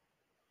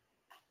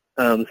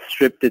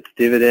stripped its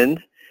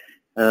dividend.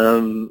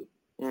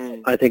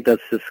 I think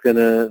that's just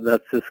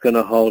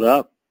gonna hold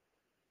up,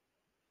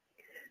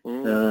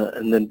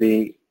 and then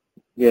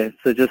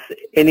So just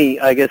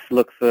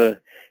look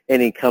for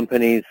any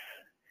companies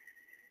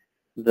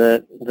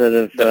that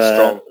are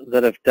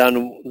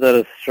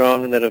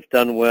strong, that have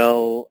done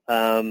well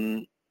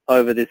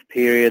over this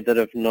period, that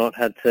have not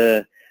had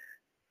to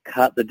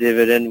cut the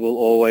dividend, will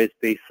always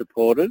be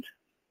supported,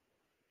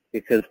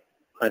 because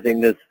I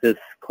think there's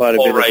quite a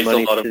bit of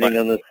money sitting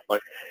on this.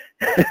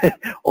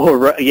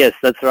 Yes,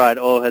 that's right.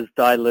 Or has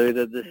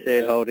diluted the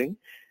shareholding.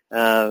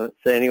 So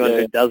anyone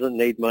who doesn't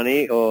need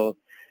money, or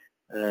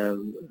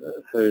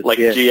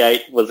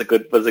G8 was a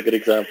good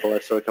example. I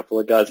saw a couple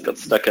of guys got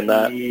stuck in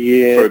that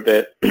for a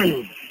bit.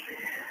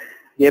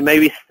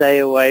 Maybe stay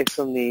away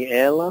from the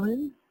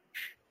airline.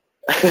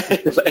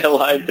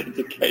 Airline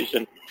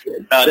indication.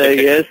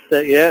 Stay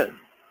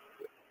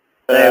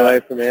away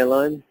from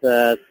airlines.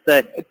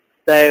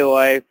 Stay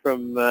away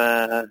from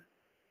a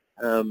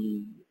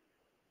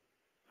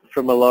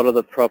lot of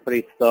the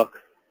property stocks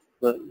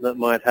that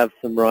might have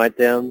some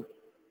write-downs.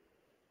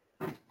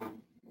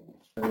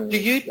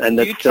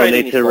 That still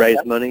need to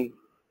raise money.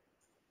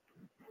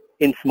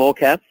 In small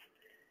caps?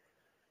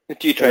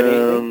 Do you trade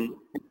in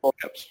small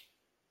caps?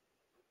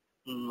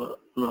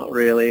 Not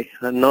really.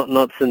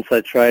 Not since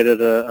I traded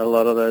a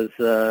lot of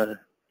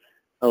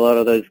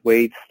those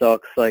weed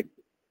stocks like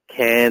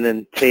Can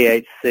and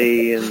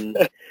THC and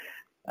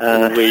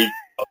weed.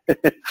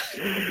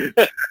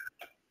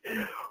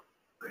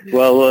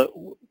 Well,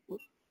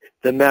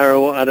 the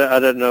marijuana. I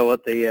don't know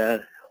what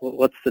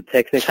what's the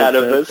technical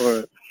term for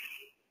it.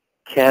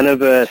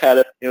 Cannabis.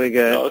 Here we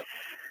go.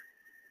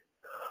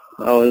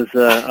 I was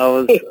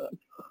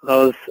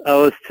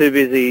too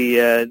busy,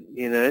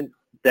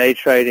 day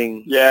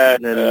trading.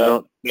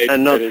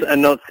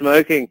 And not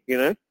smoking.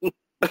 Yeah.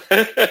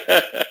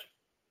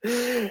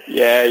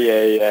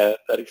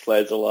 That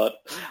explains a lot.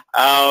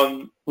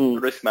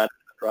 Risk management,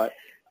 right?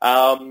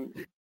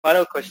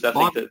 Final question. I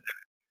think that.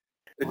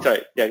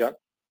 Sorry. Yeah, go on.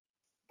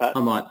 I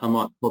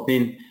might pop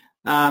in.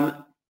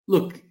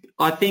 Look,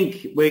 I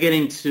think we're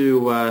getting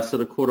to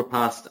sort of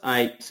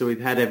 8:15, so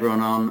we've had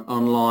everyone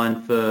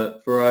online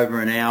for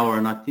over an hour,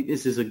 and I think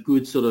this is a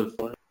good sort of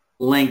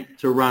length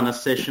to run a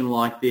session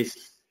like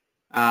this.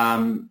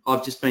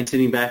 I've just been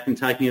sitting back and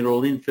taking it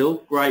all in, Phil.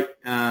 Great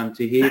to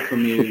hear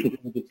from you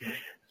as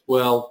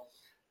well,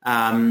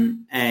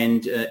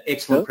 and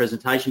excellent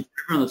presentation for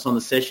everyone that's on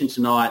the session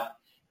tonight.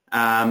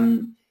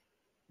 A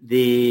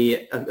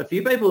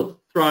few people have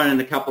thrown in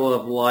a couple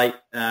of late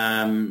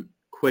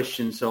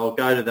questions, so I'll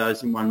go to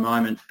those in one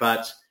moment.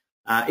 But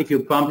if you're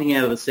bumping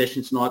out of the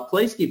session tonight,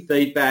 please give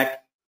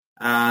feedback.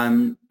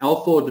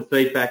 I'll forward the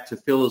feedback to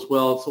Phil as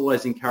well. It's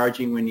always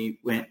encouraging when you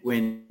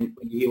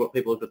hear what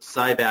people have got to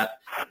say about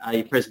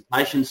your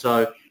presentation.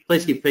 So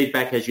please give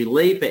feedback as you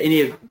leave. For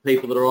any of the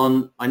people that are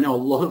on, I know a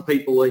lot of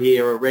people are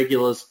here are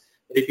regulars.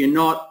 But if you're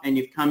not and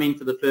you've come in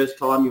for the first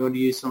time, you want to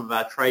use some of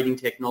our trading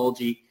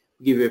technology,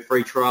 we'll give you a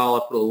free trial.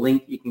 I put a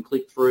link you can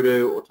click through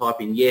to or type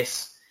in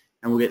yes,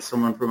 and we'll get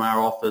someone from our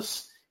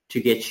office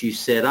to get you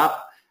set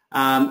up.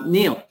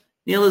 Neil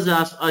has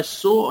asked, I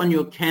saw on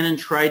your Canon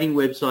Trading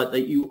website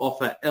that you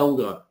offer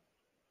algo.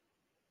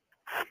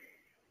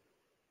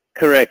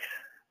 Correct.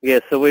 Yeah,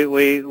 so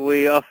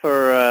we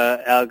offer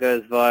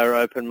algos via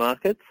open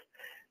markets,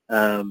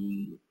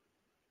 and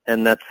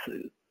that's,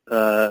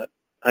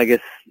 I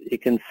guess you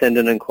can send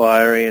an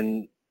inquiry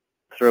and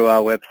through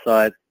our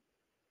website,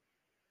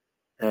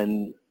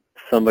 and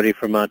somebody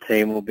from our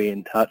team will be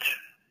in touch.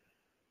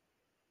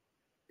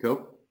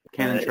 Cool.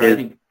 Canon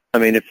Trading. I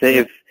mean,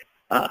 if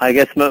I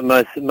guess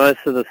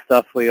most of the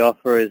stuff we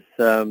offer is,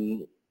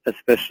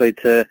 especially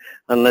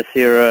unless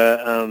you're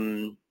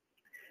a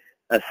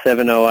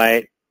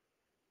 708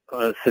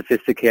 or a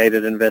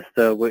sophisticated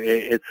investor,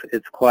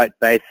 it's quite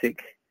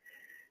basic.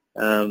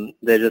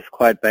 They're just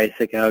quite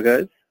basic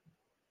algos.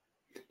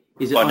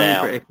 Is it only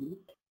for equities?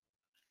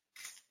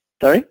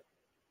 Sorry?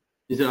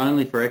 Is it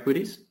only for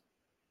equities?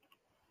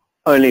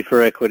 Only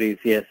for equities,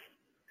 yes.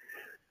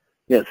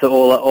 Yeah, so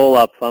all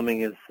our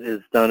plumbing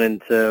is done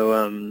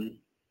into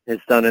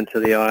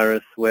the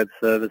Iris web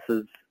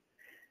services,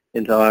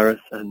 into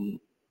Iris, and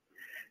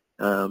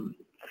so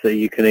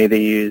you can either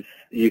use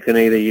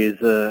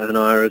an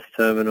Iris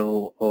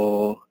terminal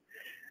or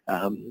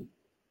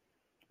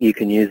you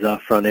can use our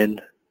front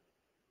end.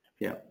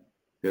 Yeah,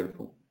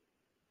 beautiful.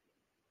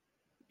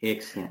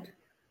 Excellent.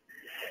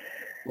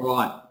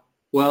 Right.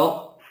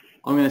 Well,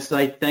 I'm going to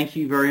say thank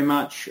you very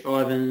much,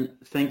 Ivan.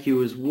 Thank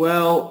you as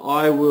well.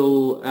 I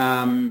will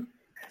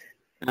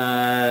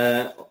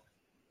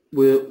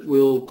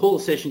we'll call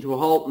the session to a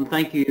halt, and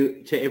thank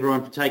you to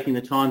everyone for taking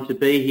the time to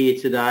be here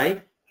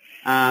today.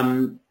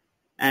 And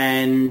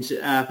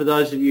for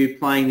those of you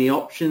playing the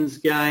options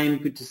game,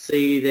 good to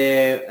see you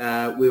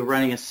there. We're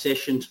running a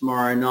session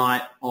tomorrow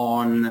night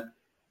on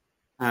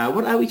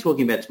what are we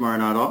talking about tomorrow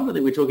night, Ivan? I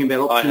think we're talking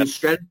about options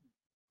strategy.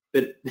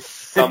 But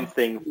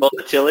something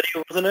volatility,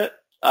 wasn't it?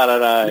 I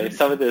don't know.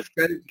 Some of this.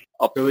 So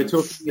we're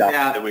talking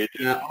about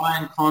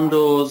iron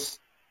condors,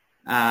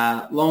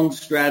 long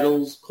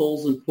straddles,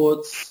 calls and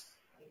puts,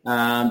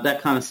 that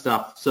kind of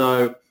stuff.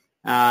 So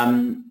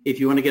if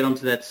you want to get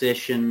onto that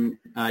session,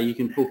 you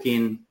can book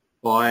in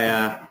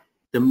via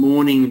the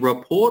morning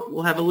report.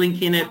 We'll have a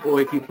link in it,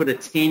 or if you put a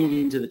 10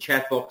 into the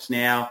chat box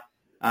now,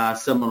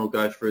 someone will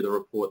go through the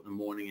report in the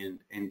morning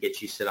and get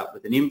you set up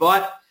with an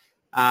invite.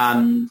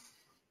 And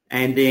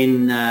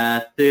then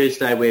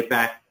Thursday we're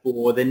back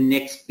for the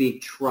next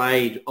big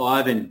trade.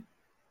 Ivan,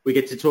 we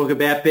get to talk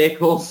about bear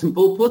calls and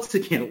bull puts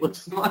again, it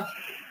looks like.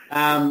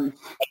 I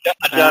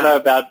don't know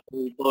about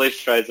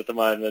bullish trades at the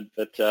moment,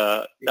 but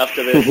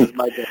after this is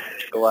my take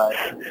away.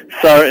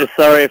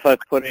 Sorry if I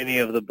put any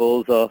of the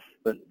bulls off,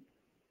 but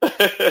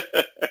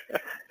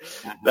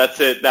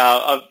that's it.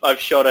 Now I've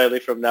short only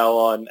from now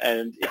on,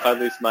 and if I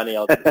lose money,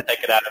 I'll just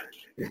take it out of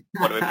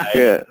what we pay.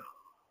 Yeah.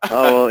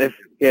 Oh well,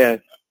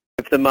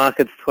 if the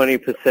market's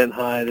 20%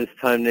 higher this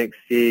time next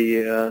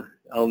year,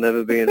 I'll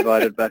never be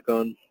invited back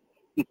on.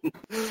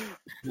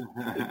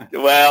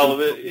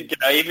 Well,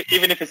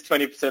 even if it's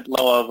 20%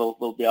 lower,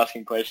 we'll be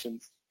asking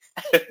questions.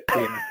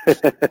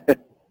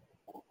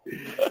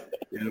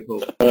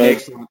 Beautiful.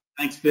 Excellent.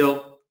 Thanks,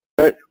 Phil.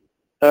 All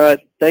right.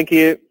 Thank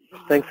you.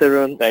 Thanks,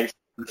 everyone. Thanks.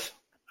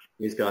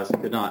 Cheers, guys.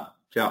 Good night.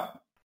 Ciao.